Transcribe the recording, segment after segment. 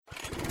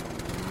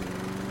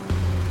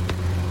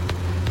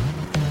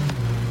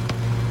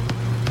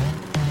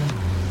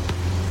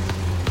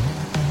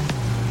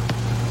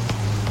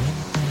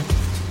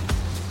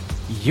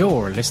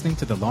You're listening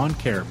to the Lawn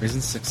Care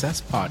Business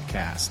Success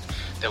Podcast,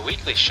 the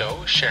weekly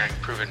show sharing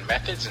proven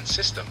methods and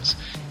systems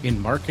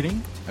in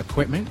marketing,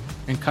 equipment,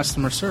 and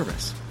customer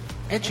service,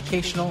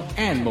 educational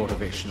and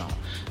motivational,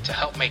 to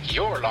help make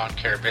your lawn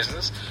care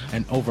business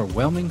an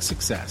overwhelming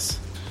success.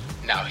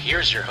 Now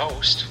here's your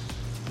host,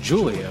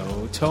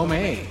 Julio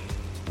Tomei.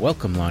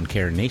 Welcome, Lawn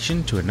Care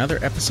Nation, to another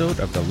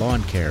episode of the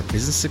Lawn Care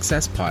Business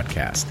Success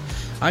Podcast.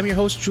 I'm your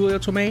host, Julio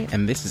Tomei,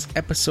 and this is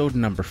episode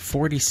number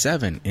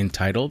 47,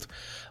 entitled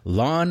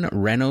Lawn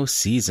Reno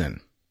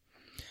Season.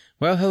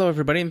 Well, hello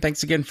everybody, and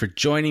thanks again for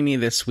joining me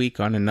this week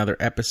on another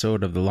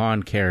episode of the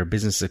Lawn Care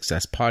Business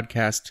Success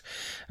Podcast.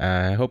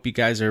 I hope you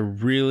guys are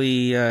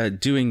really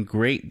doing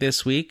great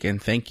this week,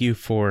 and thank you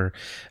for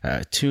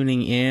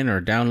tuning in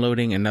or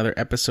downloading another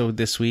episode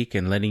this week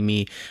and letting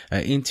me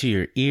into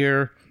your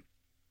ear.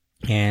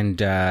 And,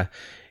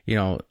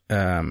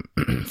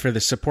 for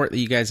the support that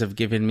you guys have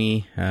given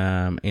me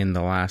in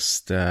the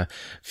last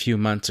few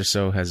months or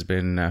so has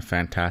been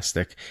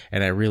fantastic.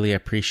 And I really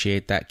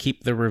appreciate that.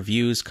 Keep the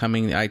reviews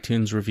coming, the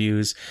iTunes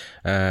reviews.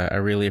 I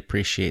really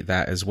appreciate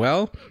that as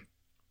well.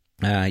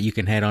 You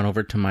can head on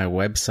over to my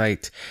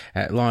website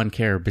at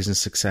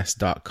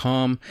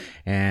lawncarebusinesssuccess.com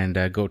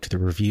and go to the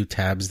review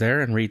tabs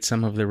there and read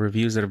some of the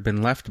reviews that have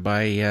been left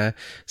by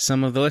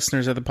some of the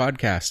listeners of the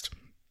podcast.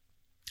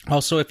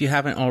 Also, if you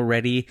haven't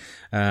already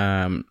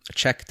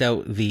checked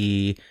out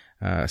the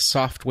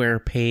software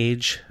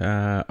page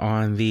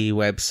on the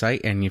website,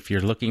 and if you're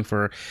looking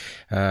for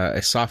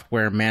a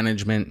software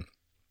management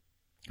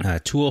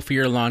tool for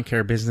your lawn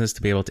care business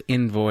to be able to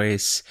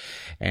invoice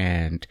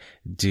and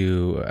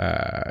do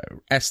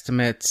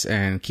estimates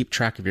and keep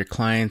track of your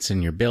clients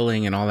and your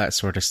billing and all that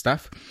sort of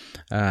stuff,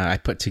 I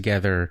put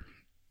together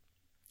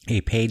a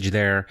page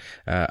there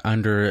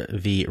under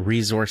the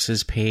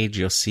resources page.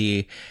 You'll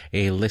see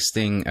a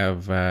listing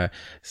of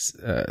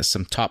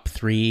some top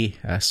 3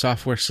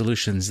 software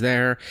solutions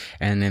there,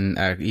 and then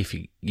if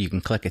you can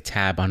click a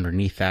tab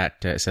underneath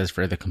that, it says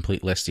for the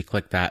complete list. You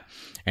click that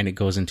and it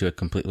goes into a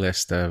complete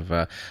list of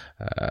a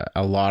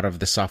lot of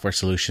the software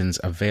solutions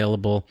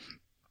available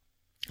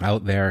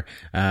out there.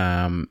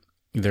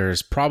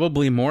 There's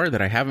probably more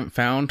that I haven't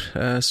found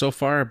so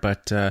far,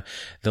 but the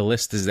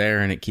list is there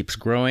and it keeps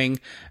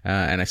growing.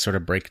 And I sort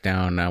of break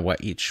down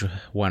what each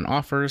one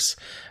offers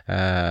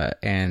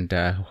and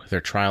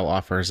their trial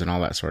offers and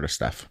all that sort of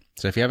stuff.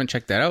 So if you haven't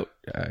checked that out,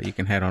 you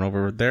can head on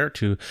over there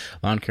to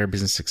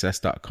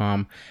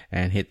lawncarebusinesssuccess.com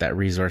and hit that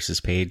resources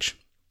page,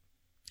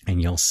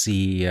 and you'll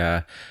see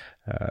the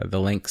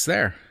links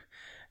there.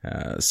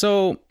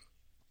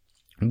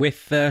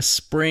 With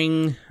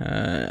spring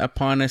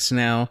upon us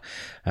now,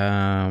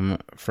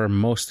 for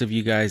most of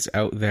you guys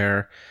out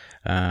there,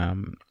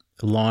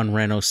 lawn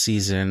reno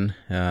season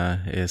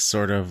is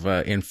sort of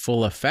in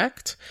full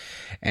effect.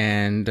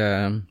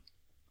 And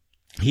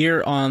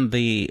here on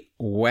the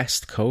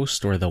West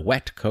Coast, or the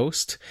Wet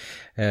Coast,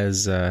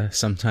 as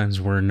sometimes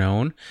we're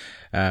known,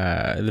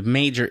 the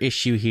major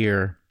issue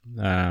here,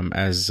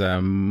 as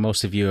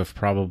most of you have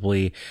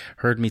probably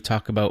heard me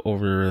talk about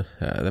over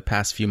the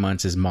past few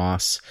months, is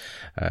moss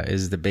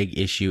is the big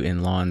issue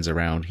in lawns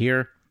around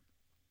here.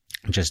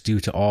 Just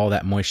due to all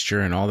that moisture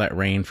and all that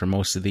rain for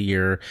most of the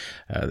year,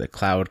 the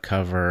cloud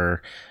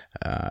cover,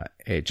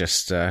 it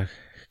just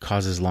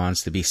causes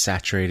lawns to be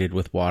saturated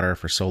with water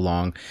for so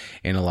long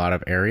in a lot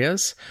of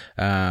areas.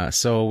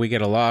 So we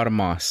get a lot of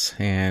moss,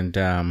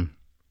 and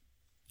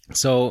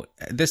so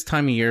this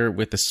time of year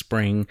with the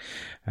spring,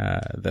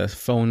 the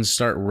phones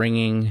start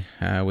ringing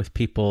with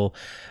people,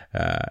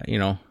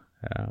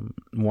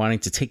 wanting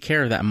to take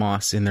care of that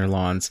moss in their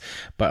lawns.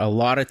 But a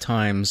lot of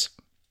times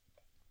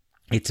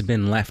it's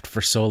been left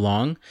for so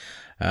long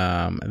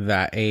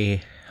that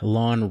a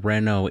lawn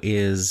reno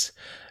is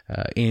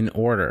in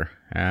order.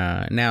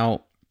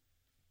 Now,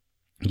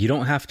 you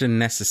don't have to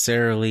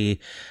necessarily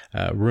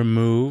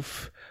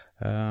remove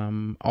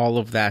all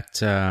of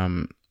that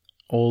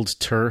old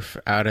turf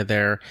out of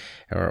there,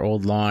 or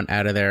old lawn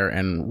out of there,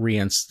 and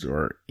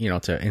to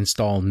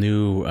install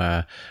new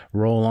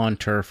roll-on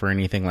turf or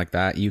anything like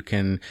that. You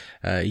can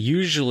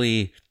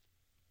usually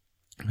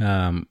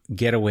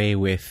get away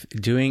with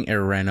doing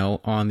a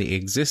reno on the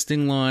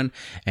existing lawn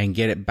and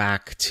get it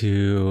back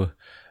to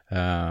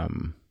a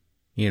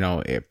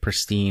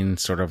pristine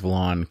sort of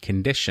lawn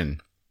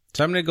condition.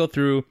 So I'm going to go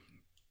through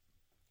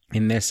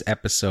in this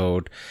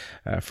episode,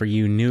 for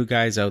you new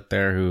guys out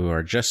there who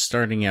are just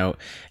starting out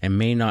and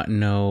may not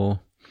know,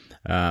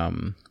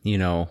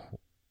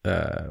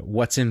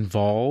 what's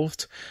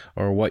involved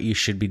or what you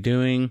should be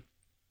doing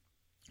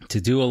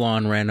to do a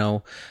lawn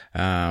reno.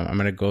 I'm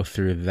going to go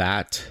through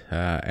that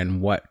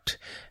and what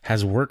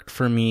has worked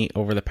for me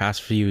over the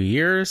past few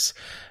years.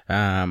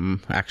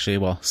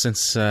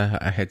 Since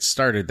I had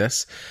started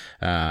this,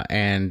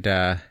 and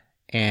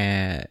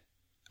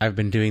I've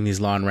been doing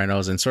these lawn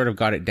renos and sort of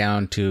got it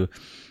down to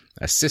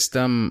a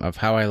system of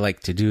how I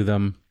like to do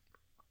them.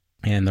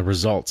 And the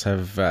results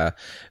have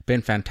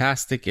been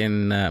fantastic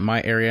in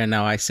my area.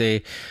 Now, I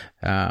say,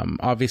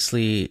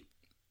 obviously,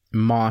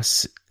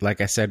 moss,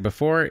 like I said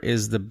before,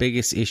 is the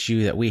biggest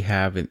issue that we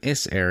have in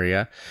this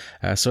area.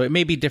 So it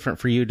may be different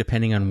for you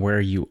depending on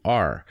where you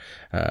are.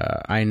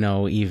 I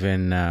know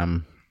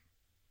even,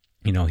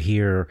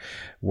 here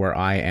where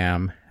I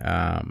am,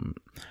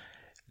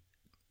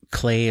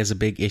 clay is a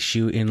big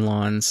issue in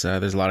lawns.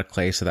 There's a lot of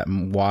clay, so that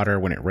water,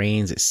 when it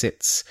rains, it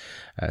sits,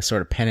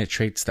 sort of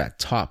penetrates that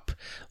top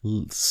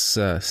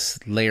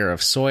layer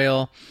of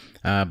soil.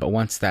 But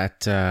once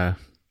that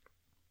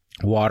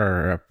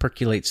water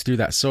percolates through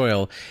that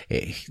soil,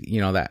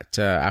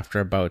 after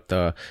about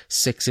the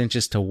 6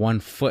 inches to 1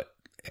 foot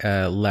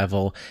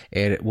level,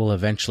 it will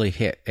eventually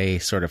hit a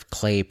sort of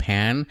clay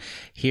pan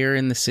here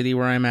in the city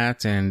where I'm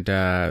at, and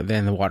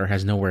then the water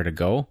has nowhere to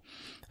go.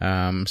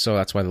 So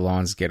that's why the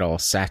lawns get all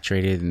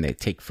saturated and they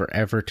take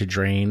forever to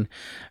drain.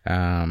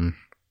 In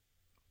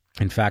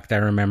fact, I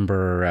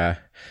remember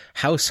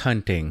house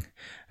hunting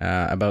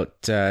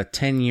about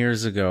 10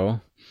 years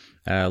ago,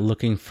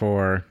 looking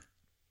for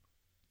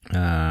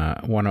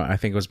I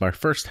think it was my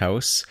first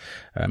house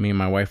me and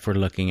my wife were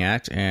looking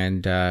at,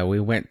 and we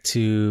went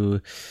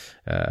to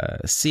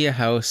see a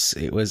house.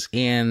 It was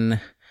in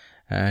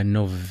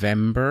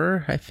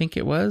November, I think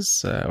it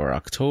was, or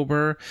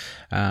October,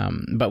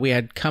 but we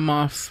had come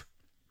off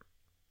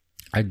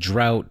a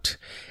drought,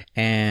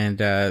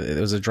 and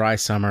it was a dry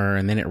summer,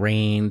 and then it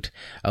rained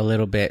a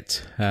little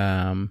bit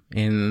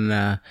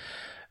in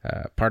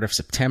part of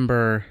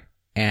September.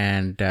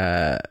 And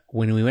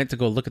when we went to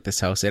go look at this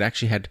house, it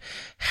actually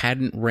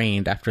hadn't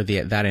rained after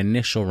that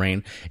initial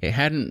rain. It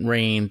hadn't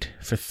rained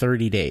for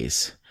 30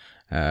 days,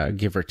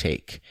 give or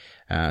take.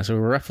 So we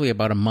were roughly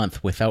about a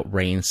month without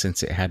rain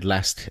since it had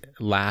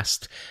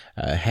last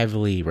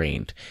heavily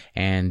rained.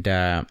 And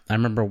I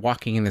remember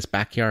walking in this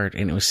backyard,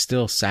 and it was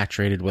still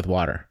saturated with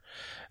water.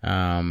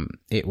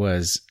 It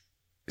was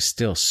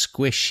still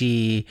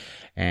squishy,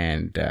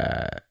 and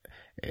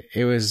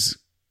it was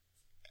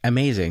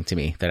amazing to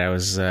me that I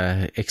was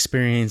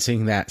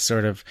experiencing that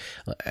sort of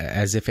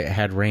as if it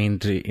had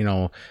rained,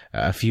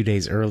 a few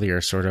days earlier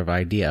sort of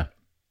idea.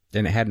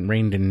 And it hadn't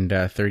rained in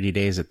 30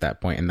 days at that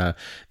point, and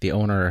the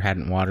owner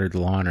hadn't watered the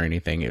lawn or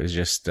anything. It was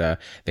just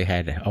they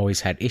had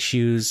always had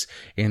issues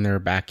in their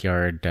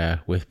backyard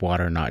with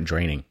water not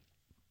draining.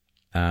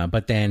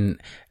 But then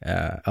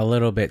a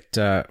little bit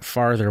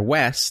farther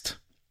west,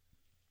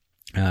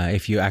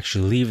 if you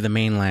actually leave the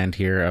mainland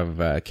here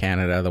of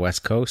Canada, the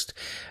west coast,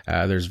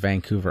 there's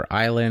Vancouver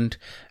Island,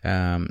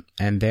 and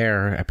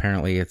there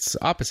apparently it's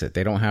opposite.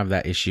 They don't have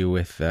that issue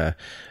with the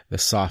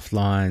soft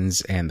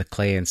lawns and the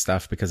clay and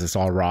stuff because it's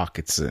all rock.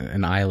 It's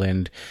an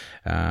island,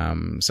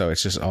 so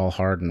it's just all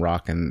hard and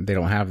rock, and they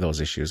don't have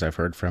those issues. I've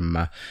heard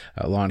from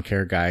lawn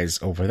care guys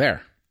over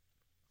there.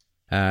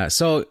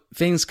 So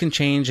things can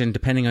change, and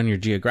depending on your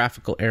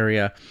geographical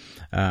area,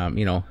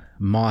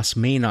 moss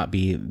may not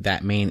be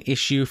that main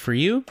issue for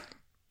you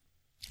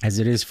as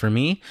it is for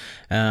me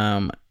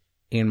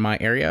in my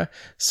area.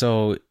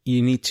 So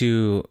you need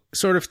to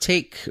sort of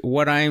take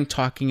what I'm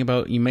talking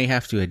about. You may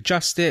have to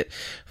adjust it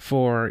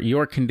for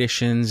your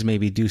conditions,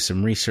 maybe do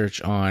some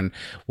research on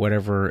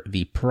whatever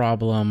the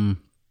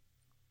problem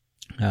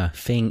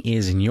thing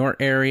is in your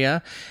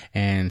area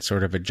and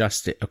sort of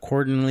adjust it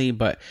accordingly.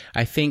 But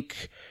I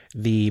think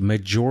the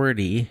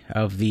majority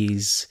of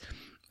these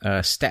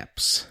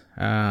steps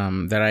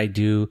that I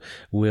do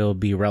will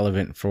be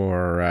relevant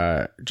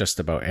for just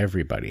about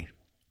everybody.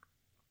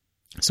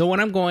 So when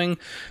I'm going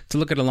to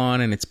look at a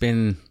lawn and it's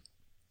been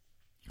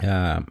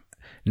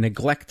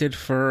neglected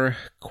for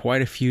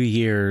quite a few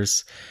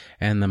years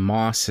and the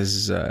moss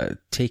has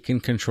taken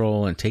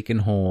control and taken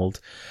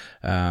hold,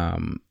 I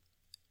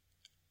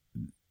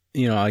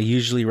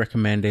usually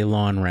recommend a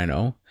lawn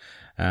reno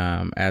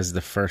as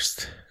the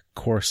first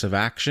course of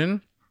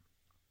action.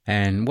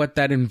 And what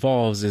that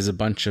involves is a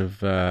bunch of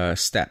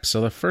steps.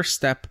 So the first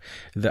step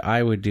that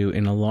I would do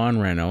in a lawn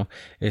reno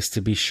is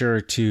to be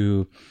sure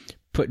to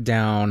put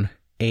down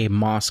a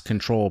moss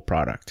control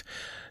product.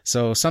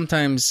 So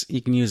sometimes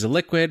you can use a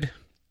liquid,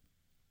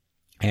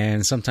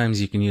 and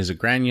sometimes you can use a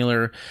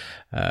granular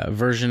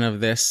version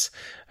of this.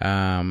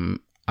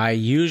 I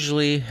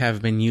usually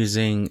have been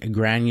using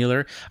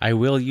granular. I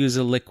will use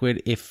a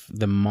liquid if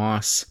the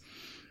moss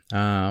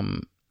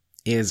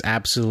is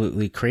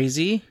absolutely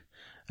crazy.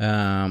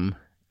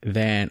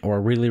 Then,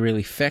 or really,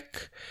 really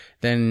thick,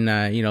 then,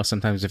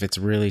 sometimes if it's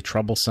really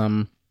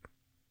troublesome,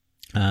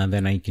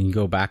 then I can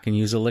go back and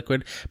use a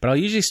liquid. But I'll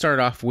usually start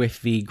off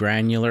with the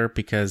granular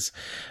because,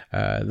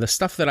 the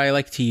stuff that I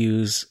like to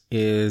use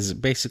is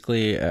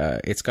basically,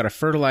 it's got a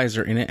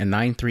fertilizer in it, a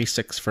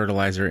 936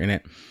 fertilizer in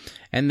it.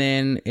 And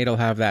then it'll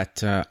have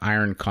that,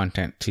 iron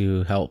content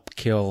to help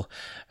kill,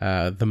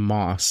 the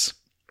moss.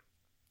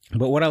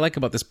 But what I like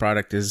about this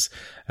product is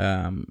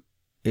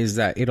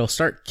that it'll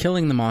start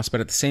killing the moss, but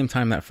at the same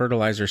time, that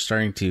fertilizer is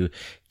starting to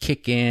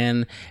kick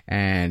in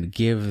and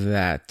give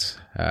that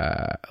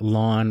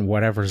lawn,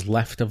 whatever's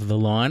left of the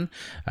lawn,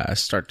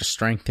 start to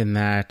strengthen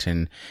that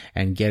and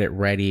get it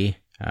ready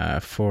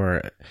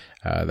for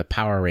the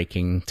power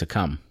raking to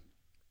come.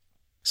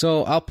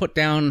 So I'll put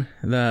down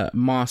the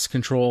moss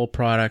control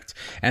product,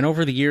 and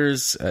over the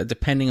years,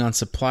 depending on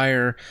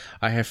supplier,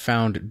 I have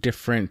found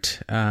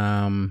different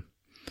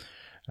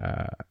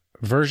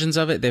versions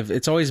of it.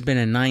 It's always been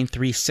a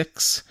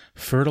 936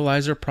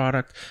 fertilizer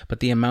product, but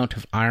the amount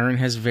of iron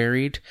has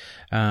varied.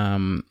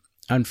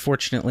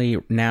 Unfortunately,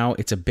 now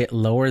it's a bit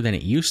lower than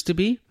it used to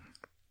be.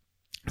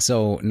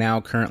 So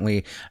now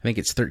currently, I think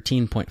it's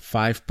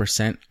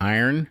 13.5%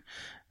 iron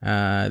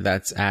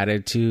that's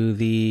added to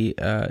the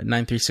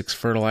 936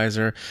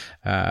 fertilizer.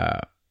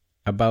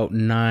 About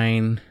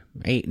 9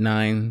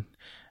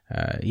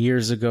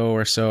 years ago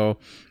or so,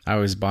 I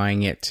was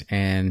buying it,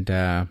 and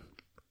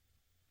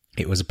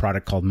it was a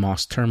product called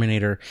Moss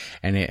Terminator,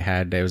 and it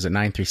was a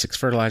 936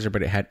 fertilizer,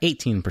 but it had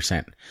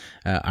 18%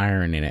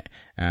 iron in it,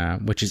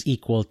 which is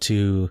equal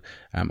to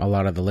a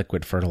lot of the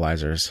liquid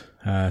fertilizers.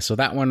 So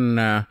that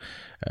one,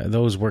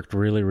 those worked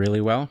really,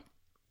 really well.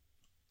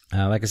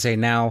 Like I say,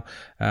 now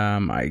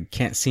I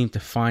can't seem to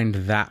find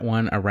that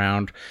one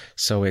around,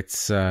 so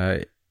it's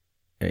a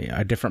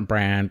different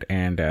brand,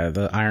 and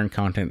the iron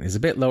content is a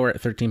bit lower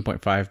at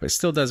 13.5, but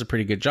still does a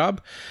pretty good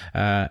job.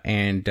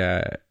 And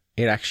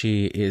it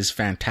actually is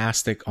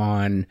fantastic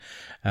on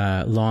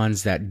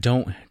lawns that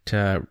don't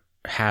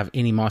have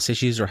any moss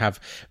issues or have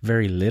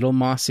very little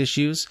moss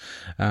issues.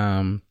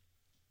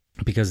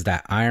 Because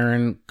that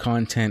iron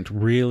content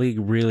really,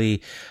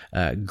 really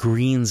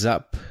greens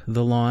up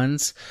the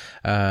lawns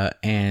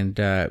and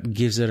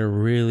gives it a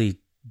really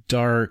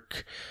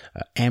dark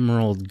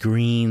emerald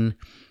green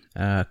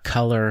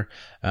color.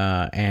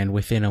 And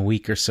within a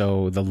week or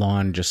so, the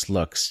lawn just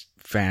looks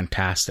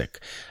fantastic.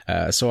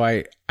 So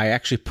I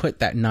actually put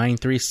that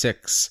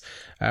 936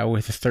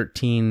 with a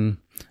 13%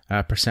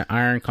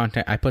 iron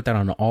content. I put that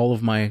on all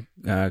of my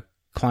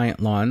client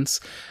lawns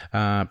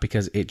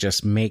because it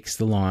just makes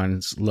the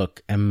lawns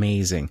look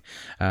amazing.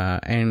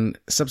 And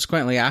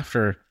subsequently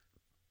after,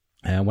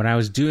 when I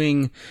was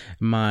doing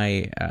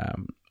my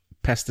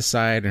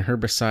pesticide and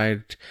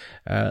herbicide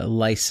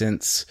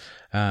license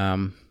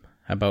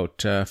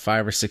about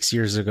 5 or 6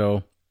 years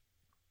ago,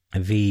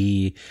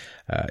 the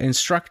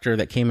instructor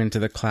that came into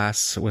the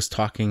class was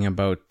talking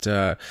about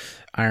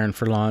iron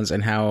for lawns,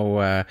 and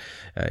how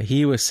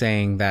he was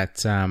saying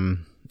that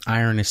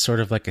iron is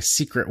sort of like a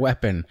secret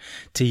weapon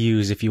to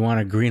use if you want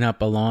to green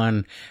up a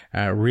lawn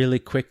really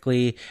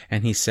quickly.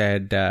 And he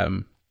said,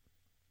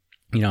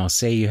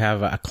 say you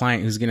have a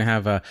client who's going to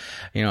have a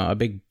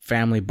big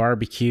family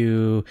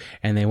barbecue,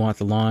 and they want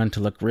the lawn to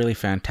look really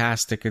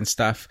fantastic and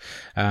stuff.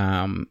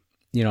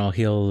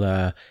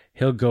 He'll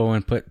go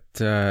and put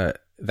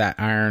that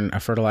iron, a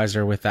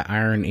fertilizer with that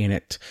iron in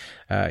it,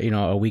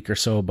 a week or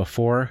so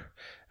before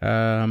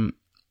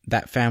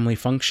that family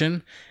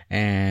function,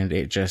 and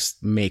it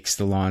just makes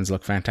the lawns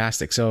look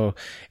fantastic. So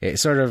it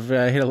sort of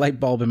hit a light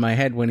bulb in my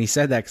head when he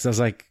said that, because I was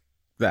like,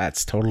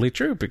 that's totally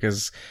true,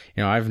 because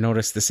I've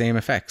noticed the same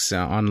effects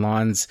on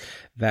lawns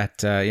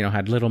that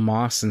had little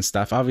moss and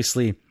stuff.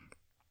 Obviously,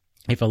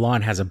 if a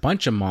lawn has a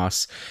bunch of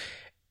moss,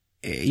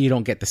 you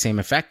don't get the same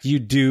effect. You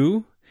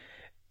do,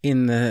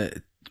 in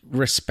the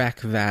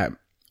respect that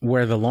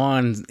where the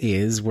lawn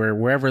is,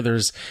 wherever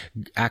there's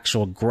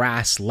actual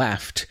grass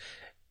left,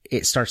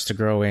 it starts to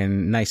grow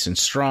in nice and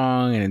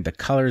strong, and the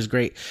color is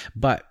great.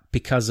 But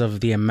because of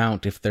the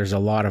amount, if there's a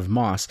lot of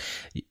moss,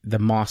 the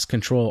moss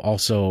control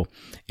also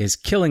is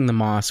killing the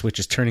moss, which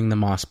is turning the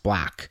moss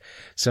black.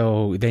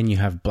 So then you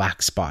have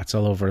black spots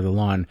all over the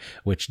lawn,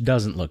 which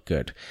doesn't look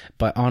good.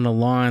 But on a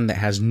lawn that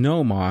has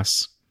no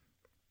moss,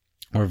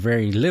 or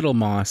very little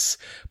moss,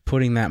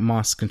 putting that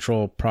moss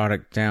control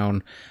product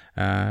down,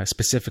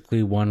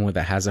 specifically one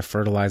that has a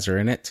fertilizer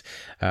in it,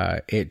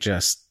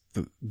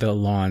 the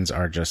lawns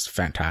are just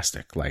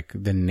fantastic. Like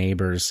the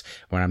neighbors,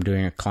 when I'm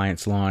doing a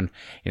client's lawn,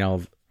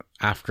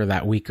 after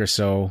that week or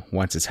so,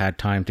 once it's had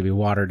time to be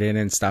watered in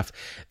and stuff,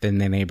 then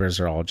the neighbors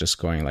are all just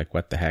going like,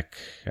 what the heck?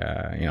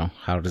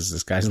 How does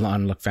this guy's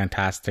lawn look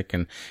fantastic?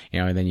 And,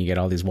 and then you get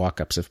all these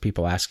walk-ups of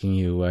people asking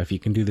you if you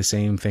can do the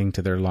same thing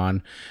to their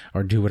lawn,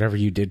 or do whatever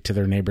you did to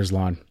their neighbor's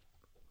lawn.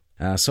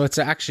 So it's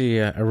actually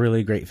a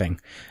really great thing.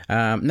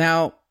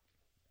 Now,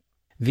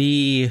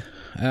 the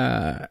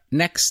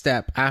next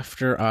step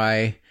after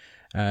I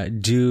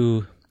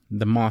do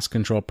the moss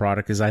control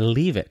product is I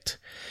leave it.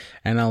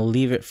 And I'll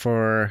leave it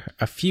for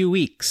a few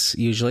weeks,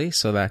 usually,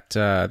 so that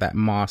that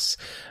moss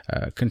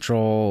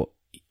control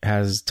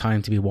has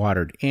time to be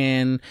watered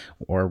in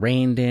or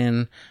rained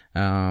in,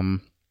 and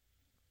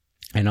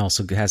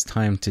also has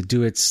time to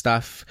do its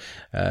stuff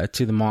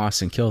to the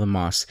moss and kill the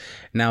moss.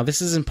 Now,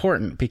 this is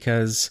important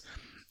because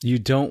you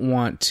don't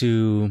want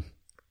to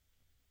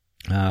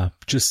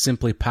just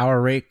simply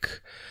power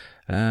rake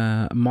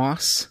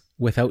moss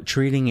without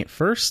treating it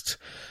first.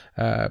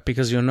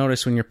 Because you'll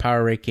notice when you're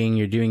power raking,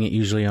 you're doing it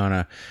usually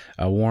on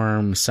a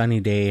warm, sunny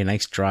day, a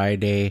nice dry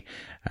day.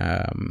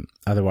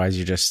 Otherwise,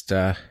 you're just,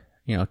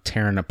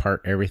 tearing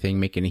apart everything,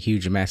 making a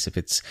huge mess if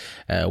it's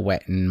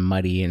wet and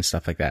muddy and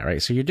stuff like that,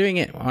 right? So you're doing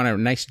it on a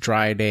nice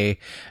dry day.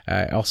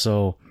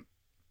 Also,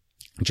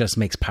 just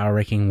makes power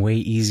raking way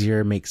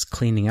easier, makes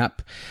cleaning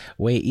up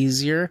way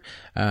easier.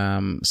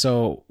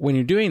 So when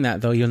you're doing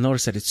that, though, you'll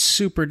notice that it's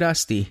super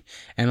dusty,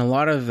 and a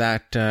lot of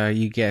that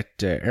you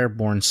get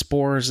airborne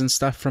spores and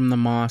stuff from the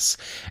moss,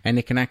 and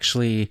it can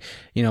actually,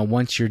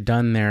 once you're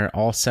done there,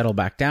 all settle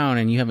back down,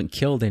 and you haven't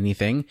killed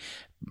anything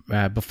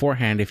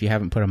beforehand if you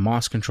haven't put a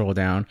moss control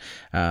down.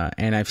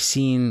 And I've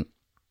seen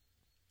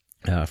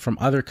from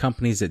other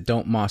companies that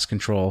don't moss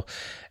control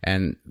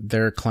and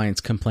their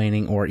clients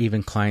complaining, or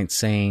even clients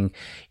saying,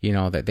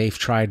 that they've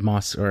tried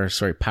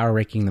power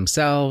raking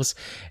themselves,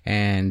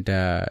 and,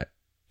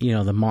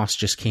 the moss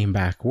just came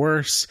back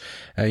worse.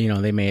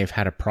 They may have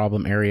had a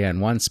problem area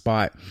in one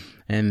spot,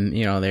 and,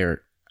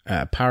 they're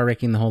power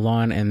raking the whole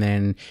lawn, and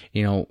then,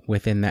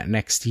 within that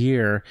next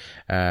year,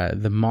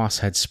 the moss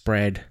had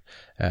spread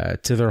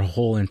to their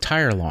whole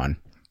entire lawn.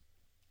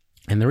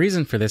 And the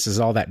reason for this is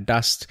all that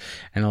dust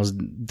and those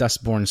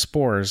dust-borne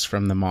spores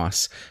from the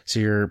moss. So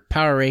you're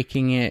power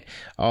raking it,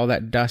 all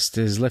that dust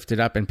is lifted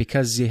up, and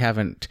because you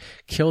haven't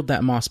killed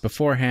that moss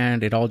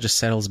beforehand, it all just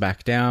settles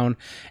back down,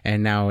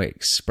 and now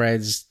it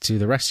spreads to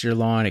the rest of your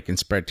lawn. It can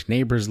spread to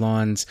neighbors'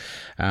 lawns,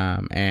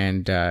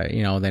 then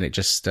it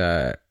just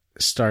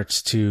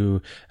starts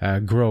to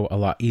grow a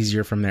lot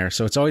easier from there.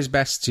 So it's always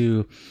best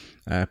to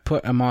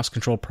put a moss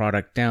control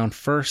product down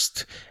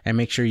first and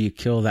make sure you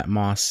kill that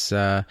moss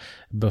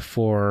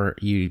before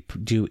you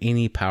do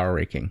any power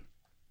raking.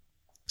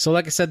 So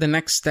like I said, the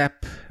next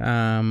step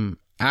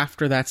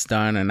after that's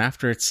done, and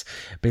after it's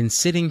been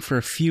sitting for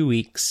a few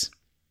weeks,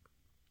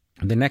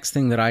 the next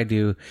thing that I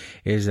do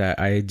is that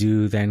I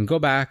do then go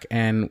back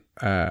and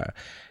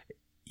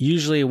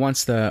usually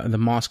once the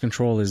moss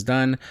control is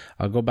done,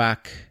 I'll go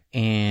back,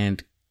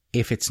 and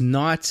if it's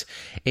not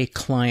a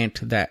client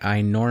that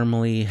I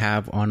normally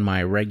have on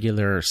my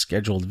regular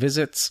scheduled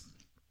visits,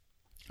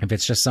 if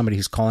it's just somebody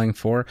who's calling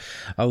for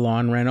a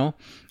lawn rental,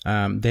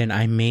 then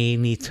I may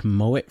need to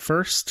mow it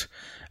first.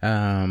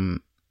 But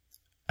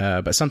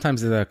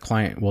sometimes the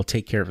client will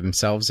take care of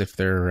themselves if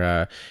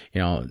they're,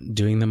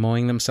 doing the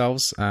mowing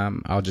themselves.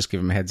 I'll just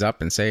give them a heads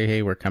up and say,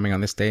 hey, we're coming on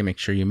this day. Make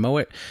sure you mow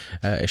it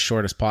as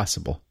short as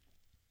possible.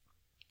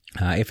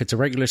 If it's a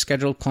regular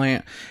scheduled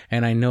client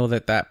and I know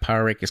that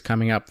power rake is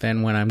coming up,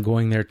 then when I'm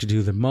going there to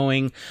do the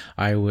mowing,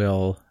 I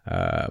will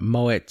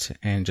mow it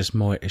and just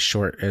mow it as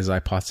short as I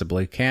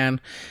possibly can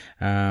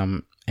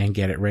and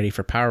get it ready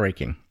for power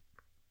raking.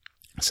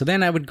 So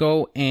then I would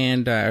go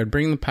and I would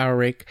bring the power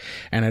rake,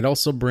 and I'd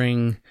also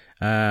bring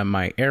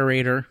my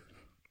aerator,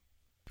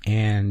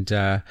 and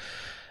I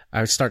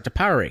would start to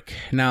power rake.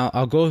 Now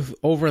I'll go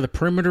over the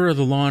perimeter of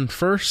the lawn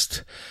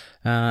first,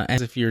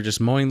 as if you're just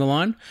mowing the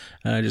lawn,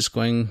 just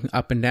going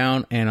up and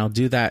down, and I'll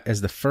do that as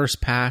the first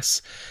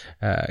pass.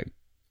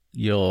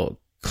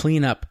 You'll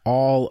clean up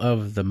all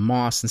of the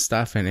moss and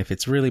stuff, and if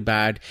it's really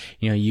bad,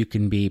 you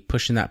can be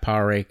pushing that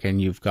power rake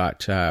and you've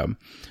got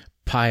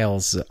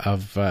piles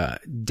of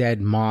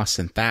dead moss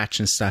and thatch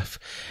and stuff,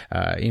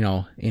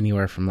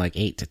 anywhere from like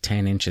 8 to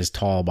 10 inches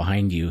tall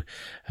behind you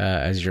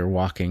as you're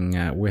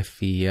walking with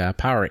the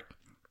power rake.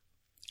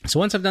 So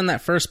once I've done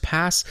that first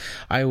pass,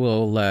 I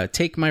will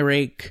take my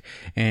rake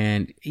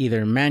and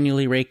either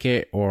manually rake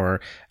it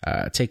or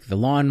take the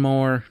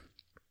lawnmower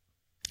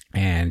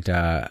and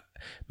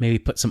maybe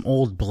put some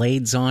old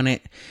blades on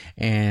it,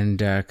 and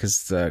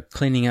because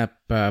cleaning up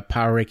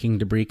power raking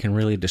debris can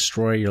really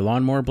destroy your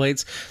lawnmower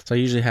blades. So I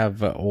usually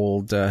have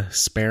old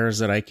spares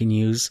that I can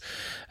use.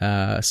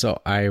 So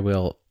I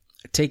will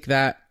take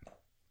that,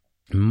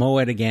 mow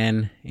it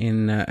again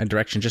in a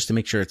direction just to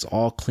make sure it's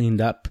all cleaned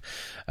up.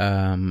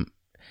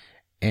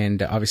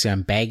 And obviously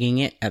I'm bagging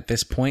it at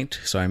this point,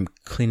 so I'm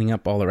cleaning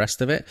up all the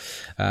rest of it.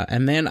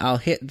 And then I'll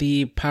hit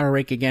the power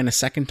rake again a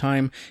second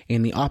time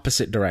in the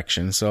opposite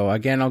direction. So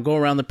again, I'll go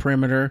around the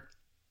perimeter,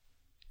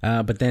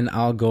 but then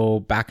I'll go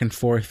back and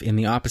forth in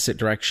the opposite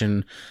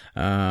direction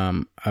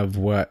of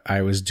what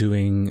I was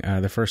doing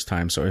the first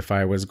time. So if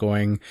I was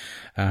going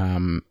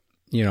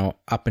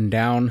up and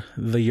down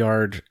the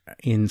yard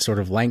in sort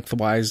of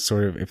lengthwise,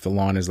 sort of if the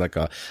lawn is like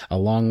a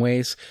long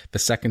ways, the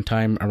second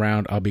time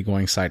around, I'll be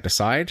going side to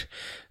side,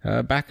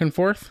 back and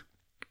forth,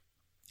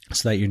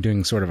 so that you're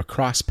doing sort of a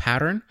cross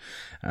pattern.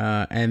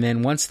 And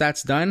then once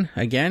that's done,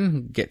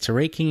 again, get to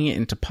raking it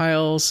into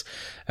piles,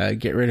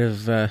 get rid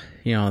of,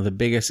 the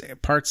biggest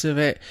parts of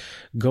it,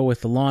 go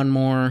with the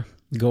lawnmower,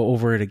 go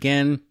over it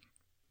again,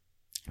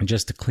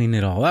 just to clean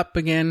it all up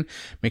again,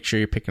 make sure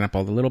you're picking up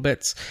all the little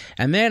bits.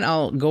 And then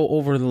I'll go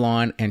over the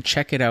lawn and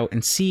check it out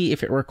and see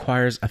if it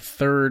requires a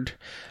third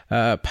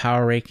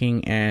power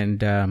raking,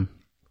 and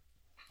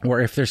or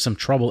if there's some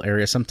trouble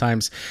area.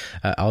 Sometimes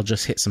I'll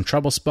just hit some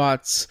trouble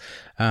spots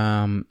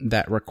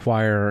that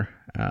require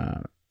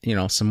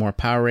some more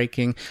power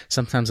raking.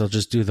 Sometimes I'll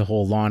just do the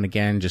whole lawn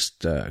again,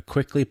 just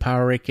quickly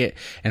power rake it,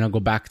 and I'll go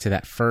back to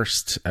that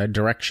first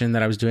direction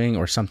that I was doing,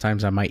 or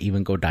sometimes I might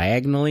even go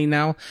diagonally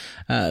now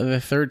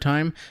the third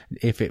time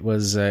if it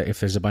was if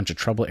there's a bunch of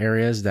trouble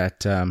areas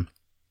that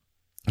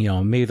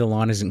maybe the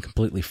lawn isn't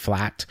completely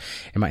flat.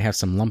 It might have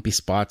some lumpy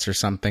spots or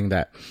something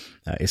that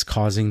is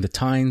causing the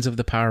tines of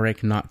the power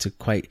rake not to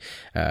quite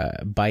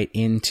bite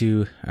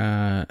into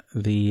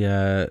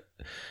the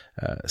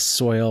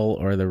soil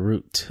or the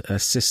root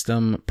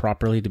system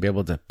properly to be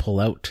able to pull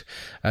out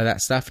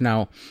that stuff.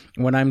 Now,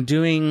 when I'm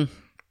doing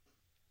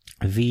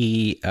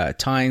the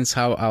tines,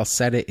 how I'll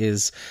set it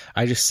is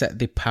I just set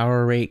the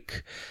power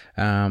rake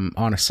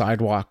on a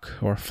sidewalk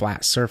or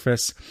flat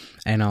surface,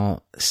 and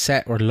I'll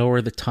set or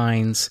lower the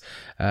tines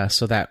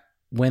so that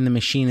when the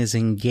machine is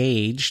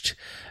engaged,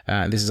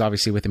 this is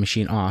obviously with the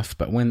machine off,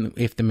 but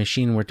if the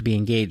machine were to be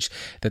engaged,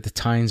 that the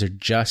tines are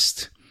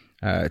just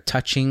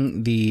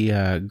touching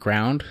the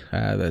ground.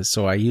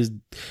 So I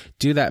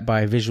do that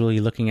by visually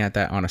looking at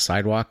that on a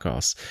sidewalk.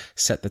 I'll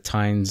set the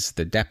tines,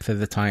 the depth of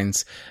the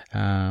tines,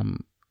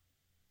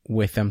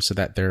 with them so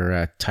that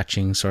they're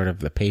touching sort of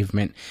the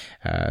pavement,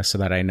 so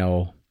that I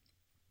know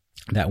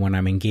that when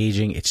I'm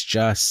engaging, it's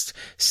just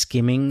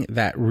skimming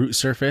that root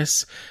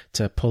surface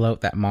to pull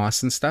out that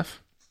moss and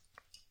stuff.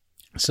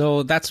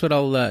 So that's what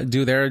I'll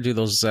do there. Do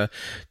those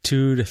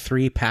 2 to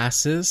 3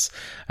 passes.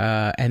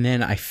 And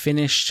then I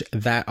finished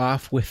that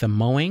off with a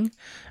mowing.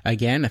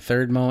 Again, a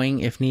third mowing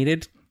if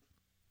needed.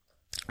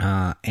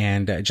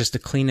 And just to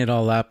clean it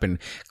all up and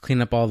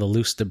clean up all the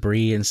loose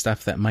debris and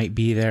stuff that might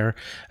be there.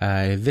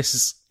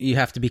 You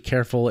have to be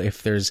careful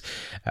if there's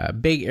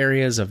big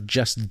areas of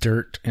just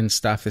dirt and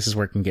stuff. This is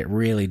where it can get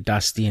really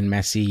dusty and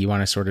messy. You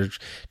want to sort of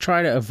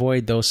try to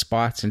avoid those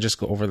spots and just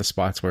go over the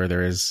spots where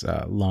there is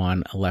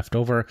lawn left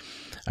over.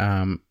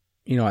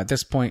 At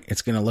this point,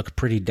 it's going to look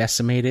pretty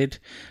decimated,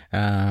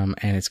 and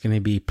it's going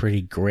to be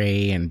pretty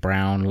gray and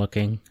brown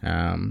looking.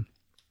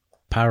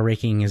 Power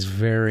raking is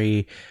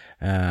very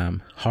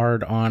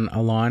hard on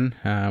a lawn,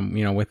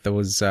 with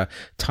those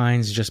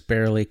tines just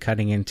barely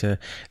cutting into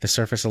the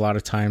surface. A lot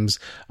of times,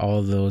 all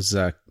of those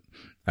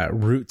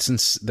roots and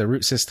the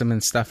root system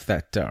and stuff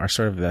that are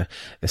sort of the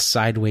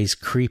sideways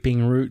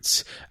creeping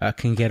roots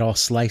can get all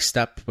sliced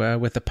up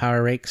with the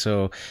power rake.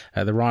 So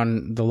the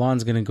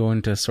lawn's going to go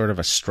into sort of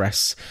a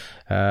stress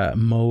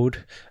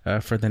mode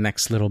for the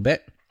next little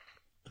bit.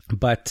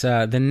 But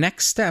the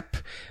next step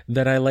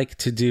that I like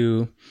to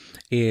do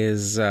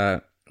is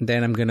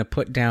then I'm going to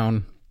put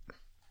down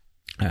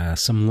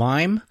some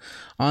lime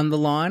on the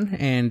lawn,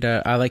 and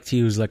I like to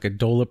use like a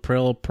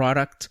Dolipril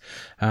product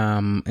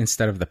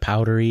instead of the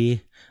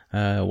powdery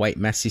white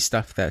messy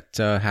stuff that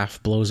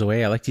half blows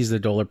away. I like to use the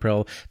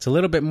Dolipril. It's a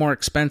little bit more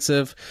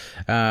expensive,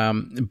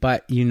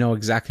 but you know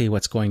exactly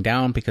what's going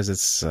down because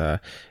it's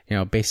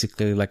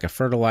basically like a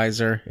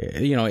fertilizer.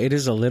 It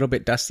is a little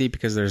bit dusty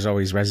because there's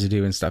always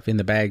residue and stuff in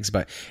the bags,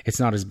 but it's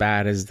not as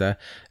bad as the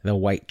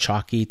white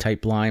chalky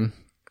type lime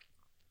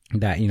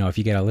that, if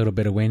you get a little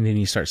bit of wind and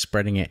you start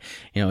spreading it,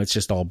 it's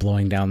just all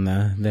blowing down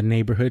the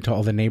neighborhood to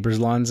all the neighbors'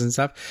 lawns and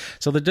stuff.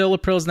 So the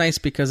Dolipril is nice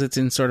because it's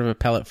in sort of a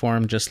pellet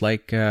form, just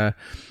like, a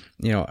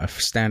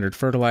standard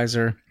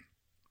fertilizer.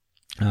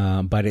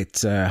 But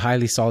it's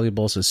highly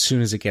soluble. So as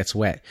soon as it gets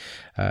wet,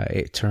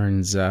 it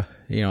turns,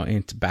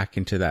 back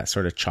into that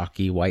sort of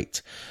chalky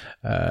white,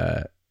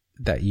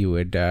 that you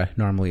would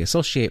normally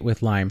associate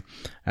with lime.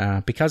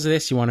 Because of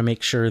this, you want to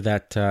make sure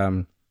that,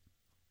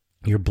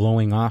 you're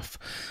blowing off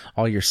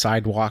all your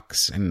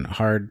sidewalks and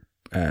hard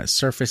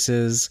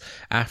surfaces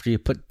after you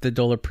put the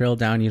Dolipril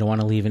down. You don't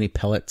want to leave any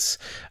pellets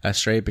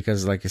straight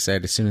because, like I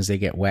said, as soon as they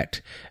get wet,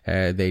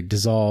 they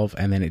dissolve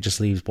and then it just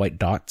leaves white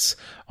dots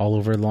all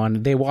over the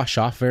lawn. They wash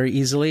off very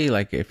easily.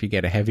 Like if you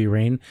get a heavy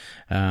rain,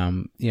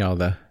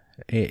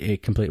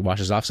 it completely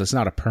washes off. So it's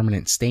not a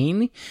permanent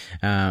stain.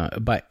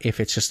 But if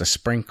it's just a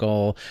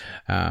sprinkle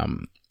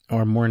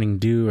or morning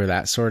dew or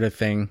that sort of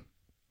thing,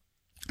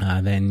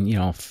 then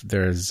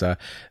there's the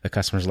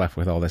customer's left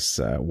with all this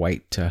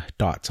white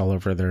dots all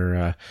over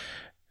their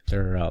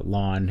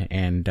lawn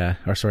and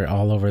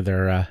all over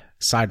their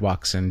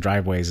sidewalks and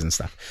driveways and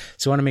stuff.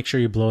 So you want to make sure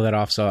you blow that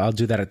off. So I'll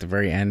do that at the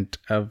very end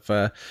of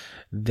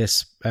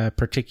this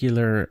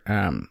particular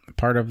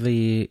part of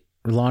the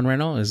lawn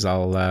rental. Is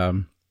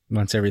I'll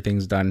once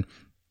everything's done,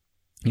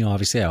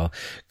 obviously I'll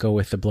go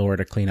with the blower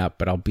to clean up,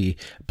 but I'll be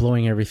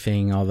blowing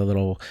everything, all the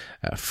little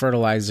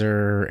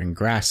fertilizer and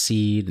grass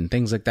seed and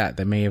things like that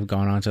may have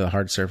gone onto the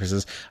hard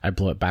surfaces. I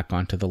blow it back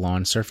onto the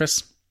lawn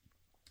surface.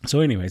 So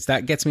anyways,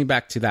 that gets me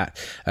back to that.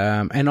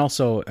 And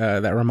also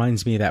that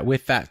reminds me that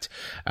with that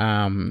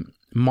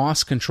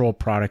moss control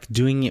product,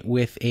 doing it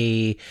with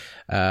a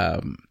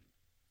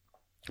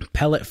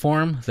pellet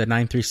form, the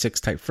 936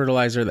 type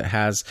fertilizer that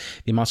has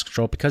the moss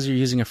control, because you're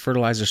using a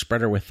fertilizer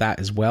spreader with that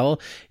as well,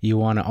 you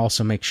want to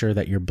also make sure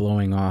that you're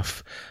blowing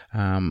off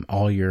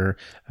all your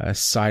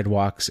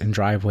sidewalks and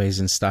driveways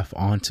and stuff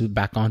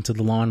back onto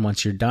the lawn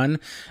once you're done,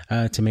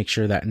 to make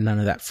sure that none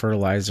of that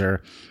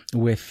fertilizer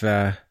with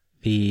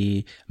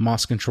the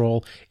moss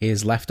control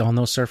is left on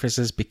those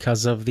surfaces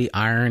because of the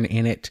iron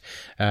in it.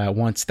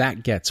 Once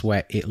that gets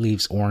wet, it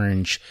leaves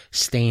orange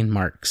stain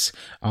marks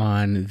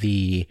on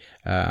the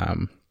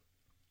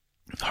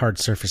hard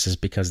surfaces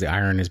because the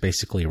iron is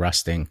basically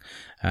rusting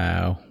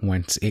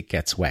once it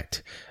gets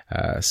wet.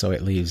 So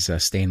it leaves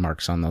stain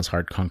marks on those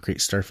hard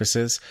concrete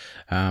surfaces.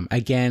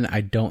 Again,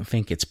 I don't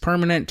think it's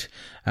permanent.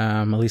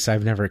 At least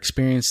I've never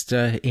experienced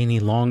any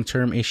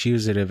long-term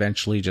issues. It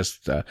eventually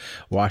just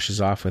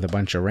washes off with a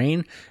bunch of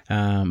rain.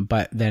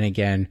 But then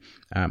again,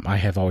 I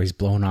have always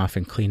blown off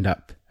and cleaned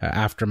up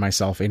after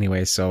myself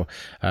anyway, so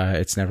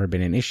it's never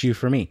been an issue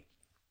for me.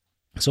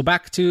 So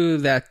back to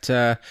that,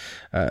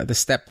 the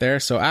step there.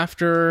 So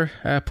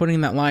after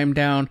putting that lime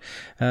down,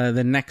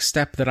 the next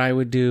step that I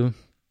would do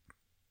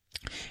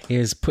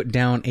is put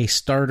down a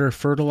starter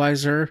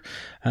fertilizer.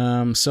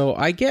 So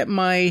I get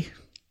my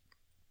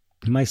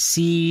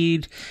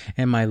seed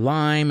and my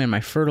lime and my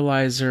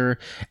fertilizer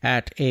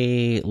at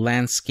a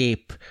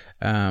landscape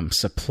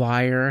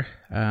supplier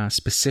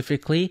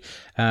specifically.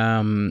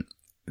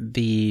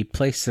 The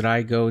place that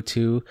I go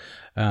to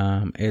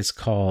is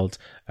called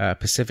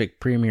Pacific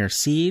Premier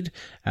Seed,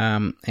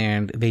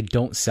 and they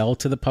don't sell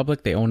to the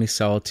public. They only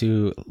sell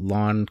to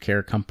lawn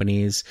care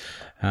companies,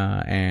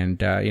 and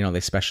they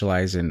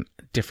specialize in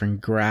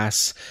different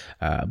grass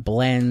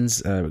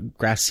blends,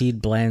 grass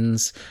seed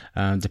blends,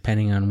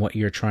 depending on what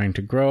you're trying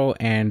to grow,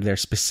 and they're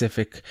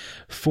specific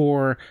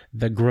for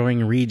the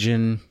growing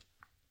region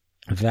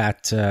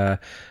that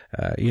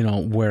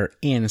we're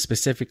in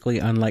specifically,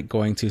 unlike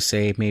going to,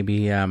 say,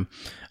 maybe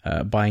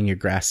buying your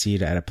grass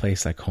seed at a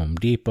place like Home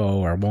Depot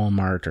or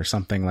Walmart or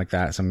something like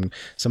that, some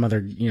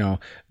other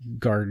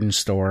garden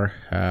store,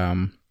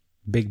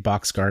 big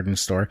box garden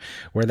store,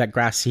 where that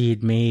grass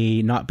seed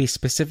may not be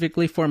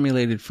specifically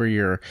formulated for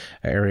your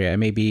area. It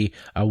may be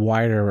a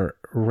wider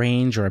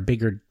range or a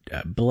bigger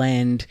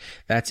blend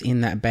that's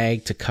in that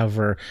bag to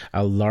cover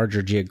a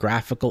larger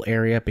geographical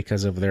area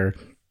because of their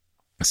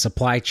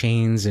supply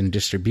chains and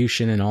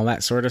distribution and all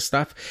that sort of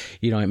stuff.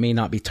 It may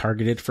not be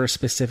targeted for a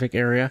specific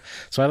area.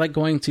 So I like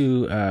going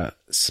to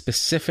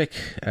specific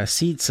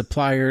seed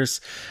suppliers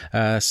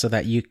so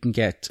that you can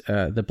get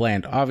the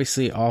blend.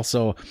 Obviously,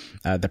 also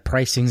the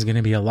pricing is going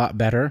to be a lot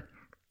better.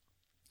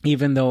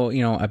 Even though,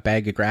 a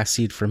bag of grass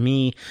seed for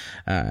me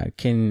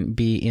can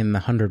be in the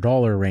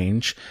 $100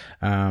 range,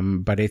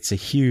 but it's a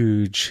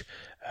huge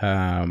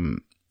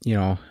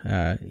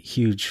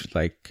huge,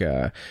 like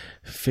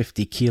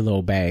 50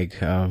 kilo bag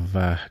of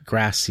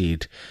grass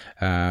seed.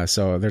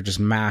 So they're just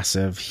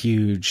massive,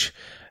 huge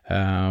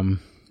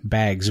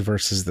bags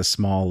versus the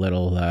small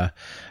little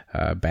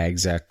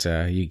bags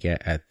that you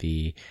get at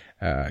the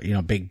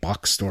big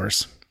box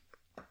stores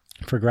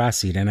for grass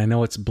seed. And I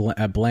know it's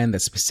a blend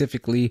that's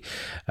specifically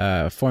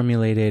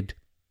formulated,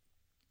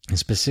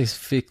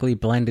 specifically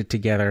blended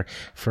together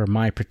for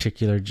my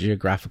particular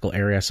geographical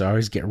area, so I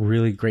always get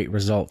really great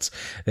results.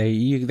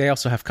 They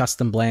also have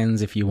custom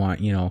blends if you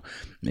want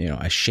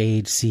a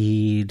shade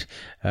seed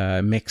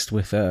mixed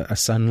with a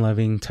sun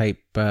loving type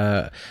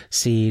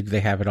seed. They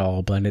have it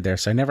all blended there,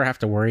 so I never have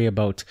to worry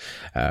about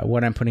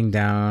what I'm putting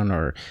down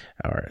or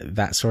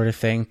that sort of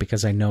thing,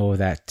 because I know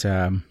that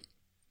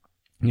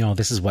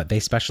this is what they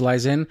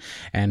specialize in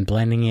and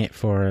blending it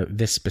for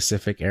this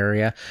specific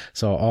area.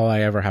 So all I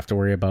ever have to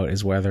worry about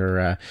is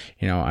whether,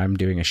 I'm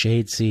doing a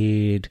shade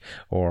seed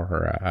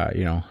or,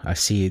 a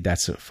seed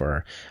that's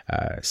for,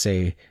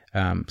 say,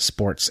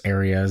 sports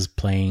areas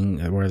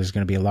playing where there's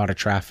going to be a lot of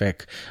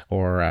traffic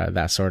or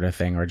that sort of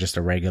thing, or just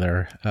a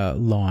regular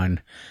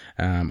lawn,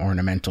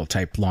 ornamental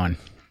type lawn.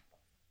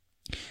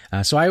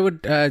 So I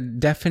would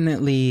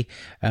definitely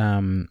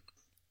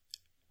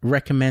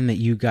recommend that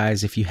you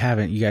guys, if you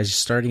haven't, you guys are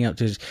starting out,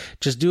 to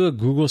just do a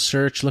Google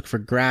search, look for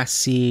grass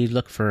seed,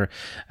 look for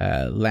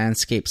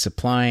landscape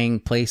supplying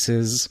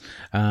places,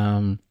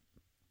 and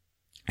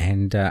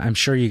I'm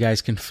sure you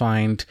guys can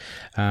find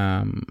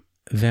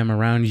them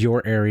around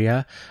your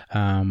area.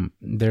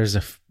 There's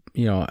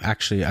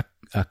actually a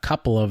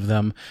couple of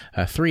them,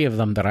 3 of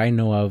them that I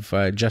know of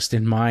just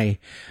in my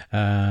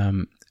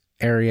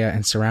area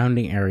and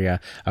surrounding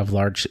area of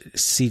large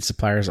seed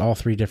suppliers, all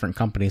 3 different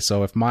companies.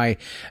 So if my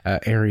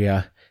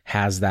area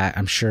has that,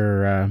 I'm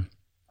sure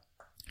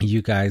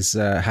you guys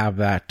have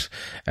that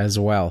as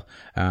well.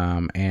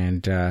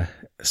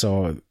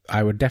 So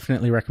I would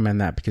definitely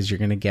recommend that, because you're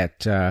going to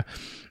get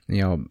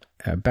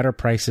better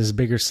prices,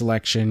 bigger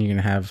selection. You're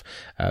going to have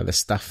the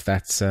stuff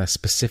that's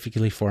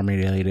specifically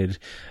formulated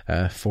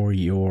for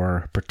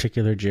your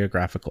particular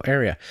geographical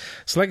area.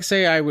 So like I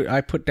say,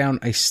 I put down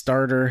a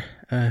starter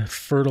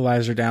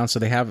fertilizer down. So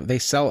they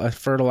sell a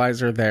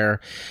fertilizer there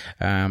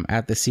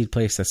at the seed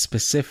place that's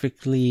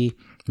specifically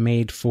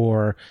made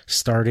for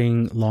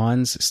starting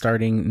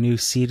new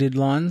seeded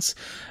lawns.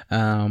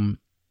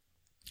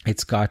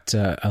 It's got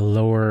a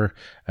lower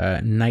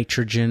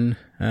nitrogen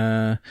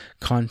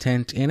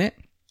content in it.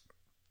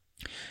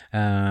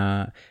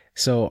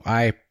 So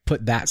I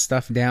put that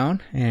stuff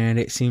down, and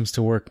it seems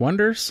to work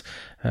wonders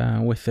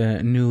with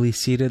the newly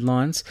seeded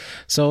lawns.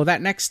 So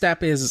that next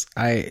step is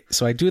I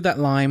do that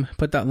lime,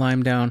 put that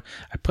lime down,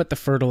 I put the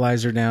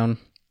fertilizer down,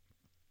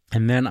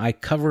 And then I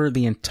cover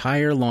the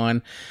entire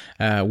lawn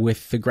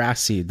with the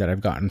grass seed that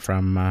I've gotten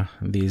from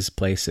these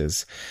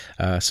places.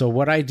 So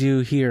what I do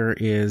here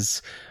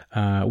is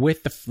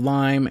with the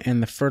lime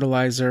and the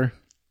fertilizer,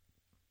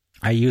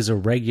 I use a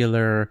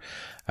regular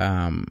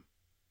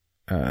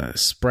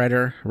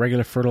spreader,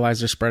 regular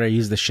fertilizer spreader. I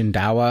use the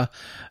Shindawa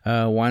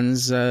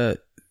ones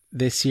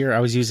this year. I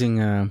was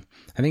using, I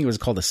think it was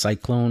called a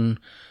Cyclone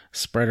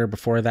spreader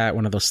before that,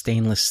 one of those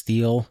stainless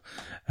steel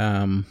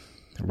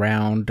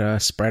round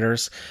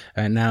spreaders.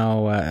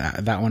 Now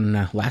that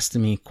one lasted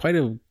me quite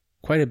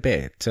a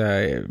bit,